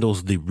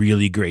handles the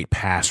really great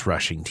pass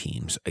rushing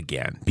teams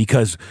again.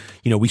 Because,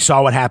 we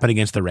saw what happened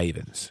against the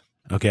Ravens.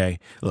 Okay?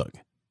 Look,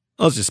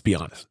 let's just be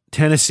honest.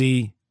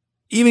 Tennessee,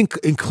 even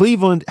in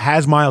Cleveland,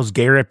 has Myles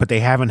Garrett, but they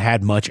haven't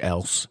had much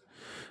else.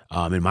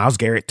 And Myles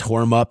Garrett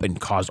tore him up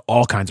and caused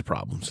all kinds of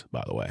problems,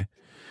 by the way.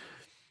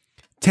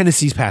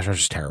 Tennessee's pass rush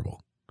is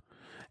terrible.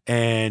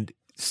 And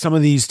some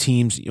of these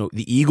teams, the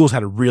Eagles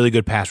had a really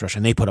good pass rush,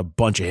 and they put a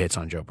bunch of hits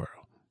on Joe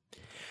Burrow.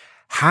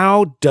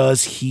 How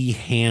does he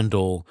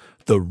handle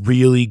the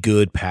really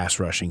good pass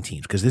rushing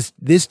teams? Because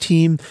this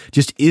team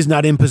just is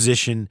not in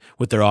position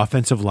with their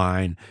offensive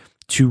line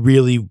to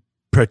really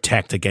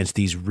protect against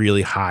these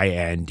really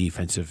high-end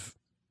defensive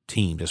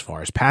teams as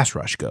far as pass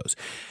rush goes.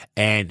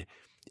 And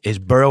is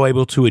Burrow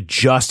able to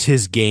adjust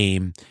his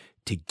game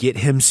to get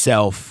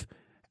himself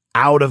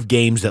out of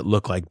games that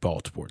look like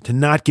Baltimore, to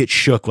not get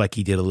shook like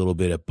he did a little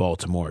bit at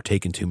Baltimore,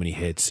 taking too many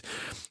hits,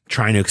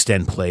 trying to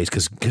extend plays?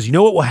 Because you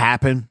know what will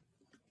happen?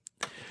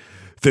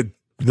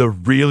 The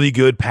really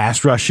good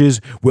pass rushes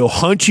will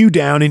hunt you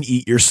down and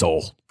eat your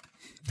soul.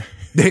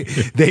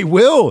 They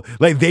will.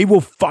 They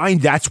will find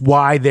that's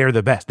why they're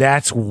the best.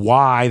 That's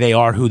why they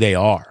are who they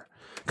are.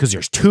 Because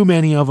there's too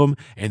many of them,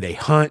 and they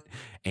hunt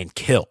and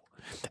kill.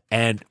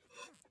 And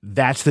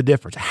that's the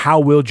difference. How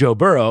will Joe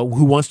Burrow,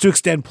 who wants to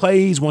extend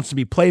plays, wants to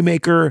be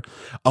playmaker,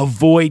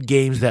 avoid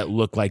games that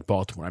look like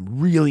Baltimore? I'm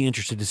really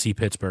interested to see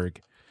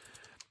Pittsburgh,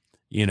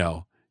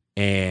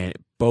 and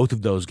both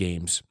of those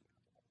games,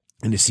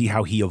 and to see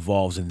how he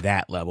evolves in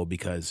that level,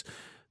 because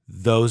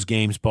those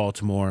games,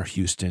 Baltimore,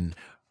 Houston,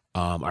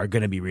 are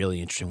going to be really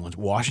interesting ones.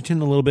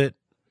 Washington, a little bit,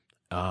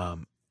 are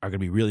going to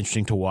be really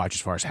interesting to watch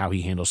as far as how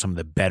he handles some of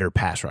the better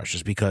pass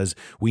rushes, because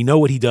we know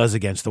what he does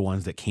against the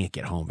ones that can't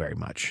get home very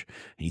much.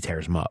 He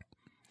tears them up,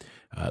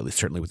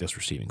 certainly with this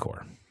receiving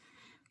core.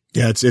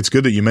 Yeah, it's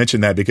good that you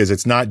mentioned that, because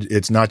it's not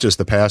just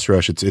the pass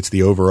rush, it's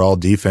the overall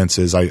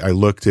defenses. I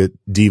looked at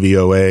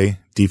DVOA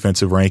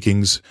defensive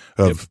rankings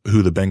of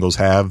who the Bengals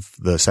have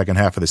the second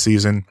half of the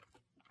season.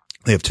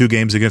 They have 2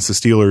 games against the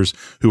Steelers,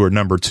 who are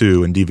number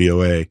 2 in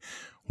DVOA.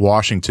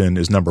 Washington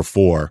is number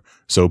 4.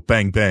 So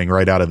bang, bang,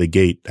 right out of the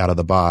gate, out of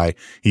the bye.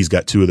 He's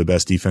got 2 of the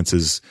best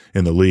defenses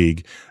in the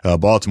league.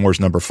 Baltimore's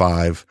number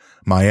 5.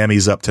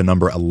 Miami's up to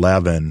number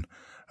 11.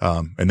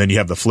 And then you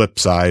have the flip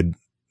side,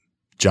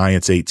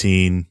 Giants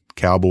 18,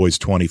 Cowboys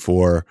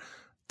 24,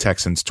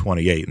 Texans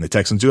 28. And the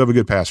Texans do have a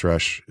good pass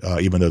rush,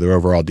 even though their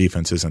overall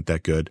defense isn't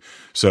that good.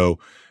 So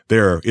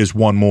there is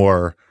one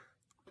more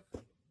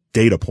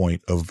data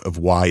point of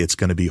why it's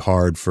going to be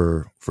hard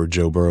for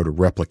Joe Burrow to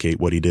replicate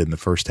what he did in the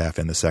first half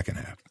and the second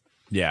half.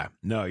 Yeah,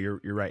 no, you're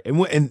right.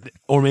 And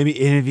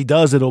if he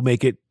does, it'll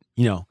make it,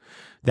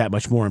 that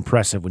much more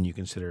impressive when you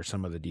consider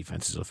some of the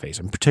defenses he'll face,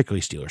 and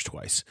particularly Steelers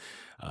twice,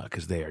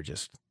 because they are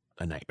just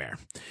a nightmare.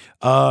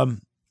 All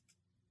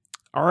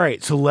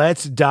right, so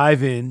let's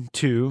dive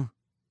into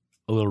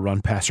a little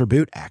run, pass, or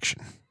boot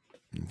action.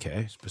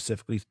 Okay,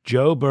 specifically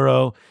Joe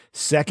Burrow,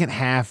 second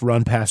half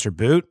run, pass, or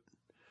boot.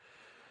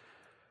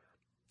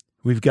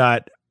 We've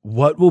got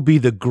what will be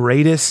the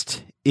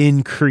greatest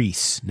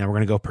increase. Now we're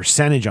going to go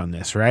percentage on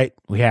this, right?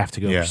 We have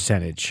to go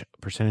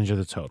percentage of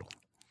the total.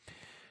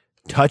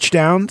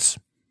 Touchdowns,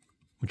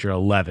 which are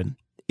 11.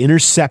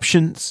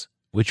 Interceptions,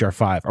 which are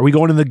 5. Are we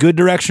going in the good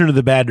direction or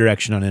the bad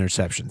direction on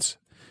interceptions?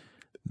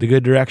 The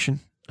good direction,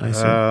 I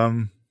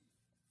assume.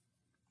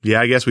 Yeah,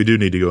 I guess we do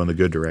need to go in the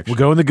good direction. We'll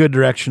go in the good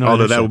direction.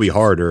 Although that will be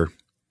harder.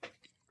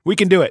 We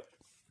can do it.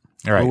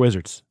 All right. We're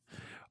Wizards.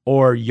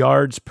 Or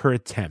yards per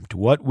attempt.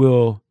 What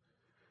will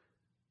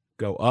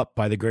go up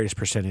by the greatest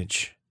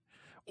percentage,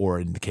 or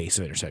in the case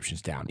of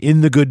interceptions, down?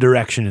 In the good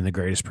direction in the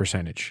greatest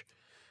percentage.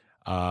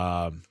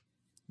 Do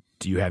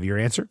you have your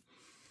answer?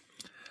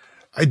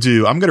 I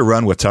do. I'm going to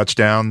run with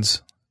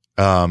touchdowns.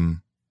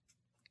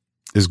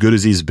 As good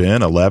as he's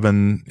been,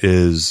 11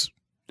 is,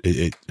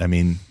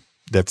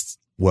 that's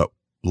what,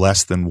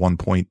 less than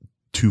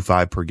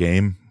 1.25 per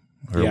game,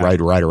 or right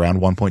around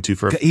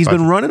 1.2. He's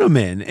been running them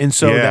in, and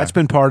so that's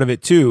been part of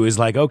it too. Is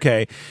like,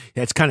 okay,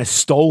 it's kind of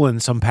stolen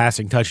some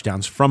passing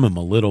touchdowns from him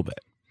a little bit.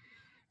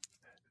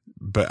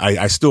 but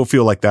I still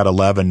feel like that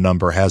 11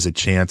 number has a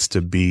chance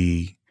to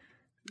be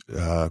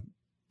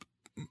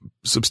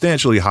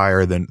substantially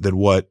higher than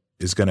what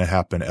is going to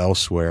happen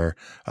elsewhere.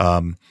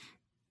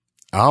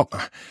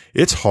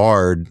 It's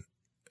hard.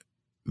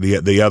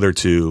 The other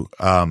two,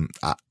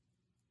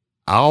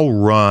 I'll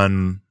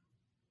run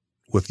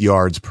with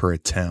yards per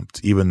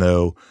attempt, even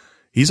though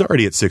he's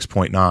already at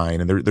 6.9,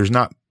 and there's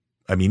not.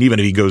 I mean, even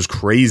if he goes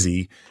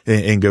crazy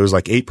and goes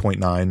like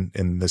 8.9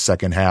 in the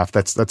second half,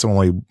 that's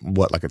only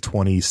what, like a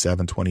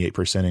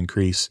 28%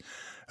 increase.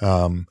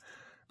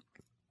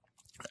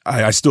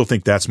 I still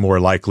think that's more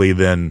likely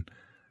than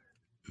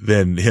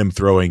him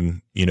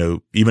throwing,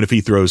 even if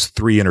he throws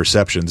 3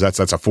 interceptions, that's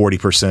a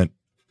 40%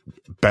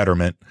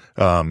 betterment.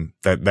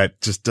 That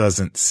just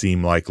doesn't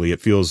seem likely.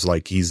 It feels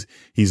like he's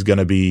going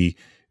to be,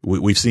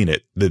 we've seen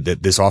it,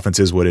 that this offense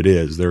is what it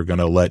is. They're going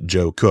to let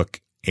Joe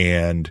cook,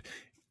 and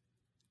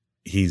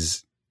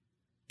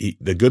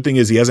the good thing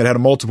is he hasn't had a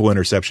multiple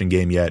interception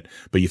game yet,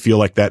 but you feel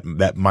like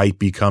that might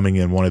be coming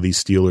in one of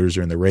these Steelers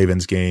or in the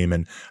Ravens game.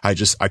 And I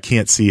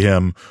can't see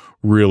him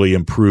really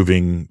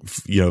improving,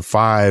 5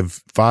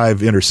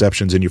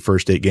 interceptions in your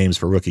first 8 games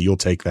for rookie. You'll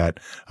take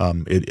that.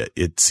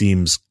 It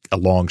seems a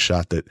long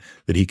shot that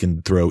he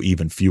can throw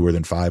even fewer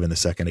than 5 in the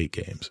second 8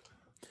 games.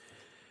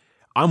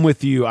 I'm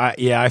with you.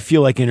 I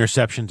feel like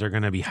interceptions are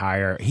going to be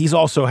higher. He's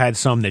also had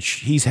some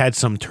he's had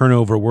some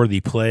turnover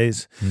worthy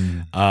plays.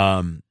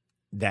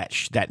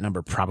 That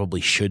number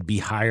probably should be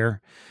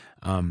higher.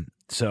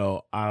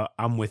 So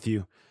I'm with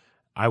you.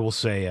 I will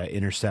say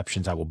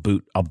interceptions. I'll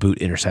boot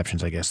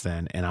interceptions, I guess,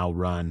 then, and I'll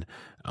run.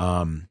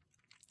 I'm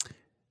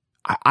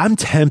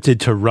tempted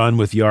to run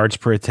with yards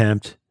per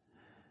attempt,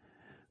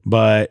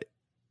 but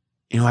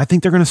I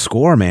think they're going to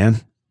score,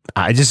 man.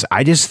 I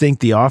just think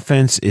the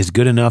offense is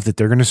good enough that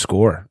they're going to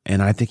score,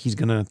 and I think he's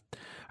going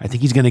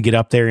to get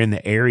up there in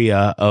the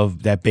area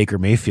of that Baker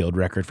Mayfield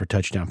record for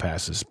touchdown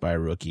passes by a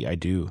rookie. I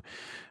do,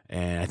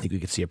 and I think we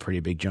could see a pretty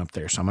big jump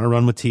there. So I'm going to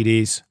run with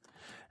TDs,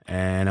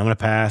 and I'm going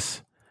to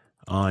pass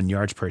on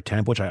yards per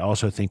attempt, which I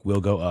also think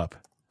will go up,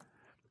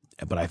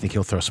 but I think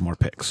he'll throw some more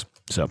picks.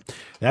 So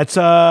that's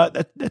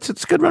a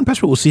good run pass,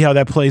 but we'll see how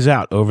that plays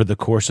out over the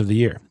course of the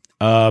year.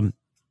 All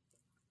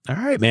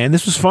right, man,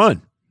 this was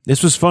fun.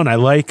 I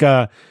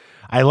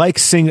like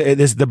seeing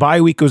this. The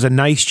bye week was a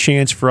nice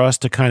chance for us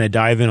to kind of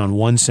dive in on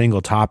one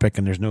single topic,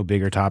 and there's no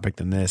bigger topic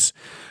than this.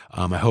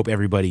 I hope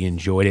everybody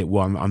enjoyed it.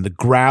 Well, on the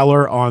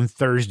Growler on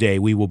Thursday,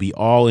 we will be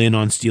all in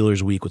on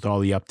Steelers week with all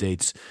the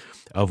updates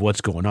of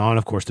what's going on.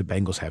 Of course, the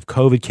Bengals have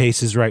COVID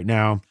cases right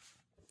now,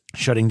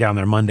 shutting down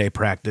their Monday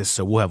practice,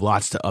 so we'll have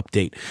lots to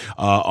update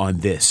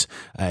on this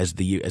as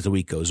the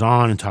week goes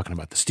on, and talking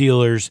about the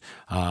Steelers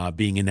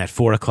being in that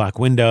 4:00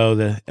 window.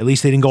 At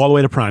least they didn't go all the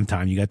way to prime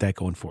time. You got that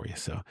going for you.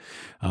 So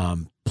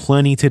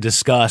plenty to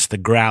discuss. The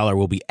Growler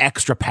will be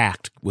extra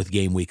packed with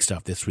game week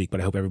stuff this week, but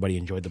I hope everybody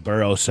enjoyed the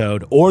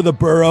Burrow-sode or the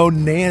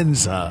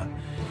Burrow-nanza,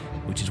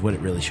 which is what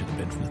it really should have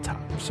been from the top.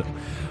 So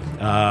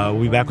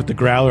we'll be back with the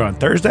Growler on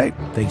Thursday.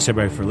 Thanks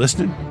everybody for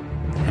listening.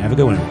 Have a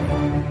good one, everybody.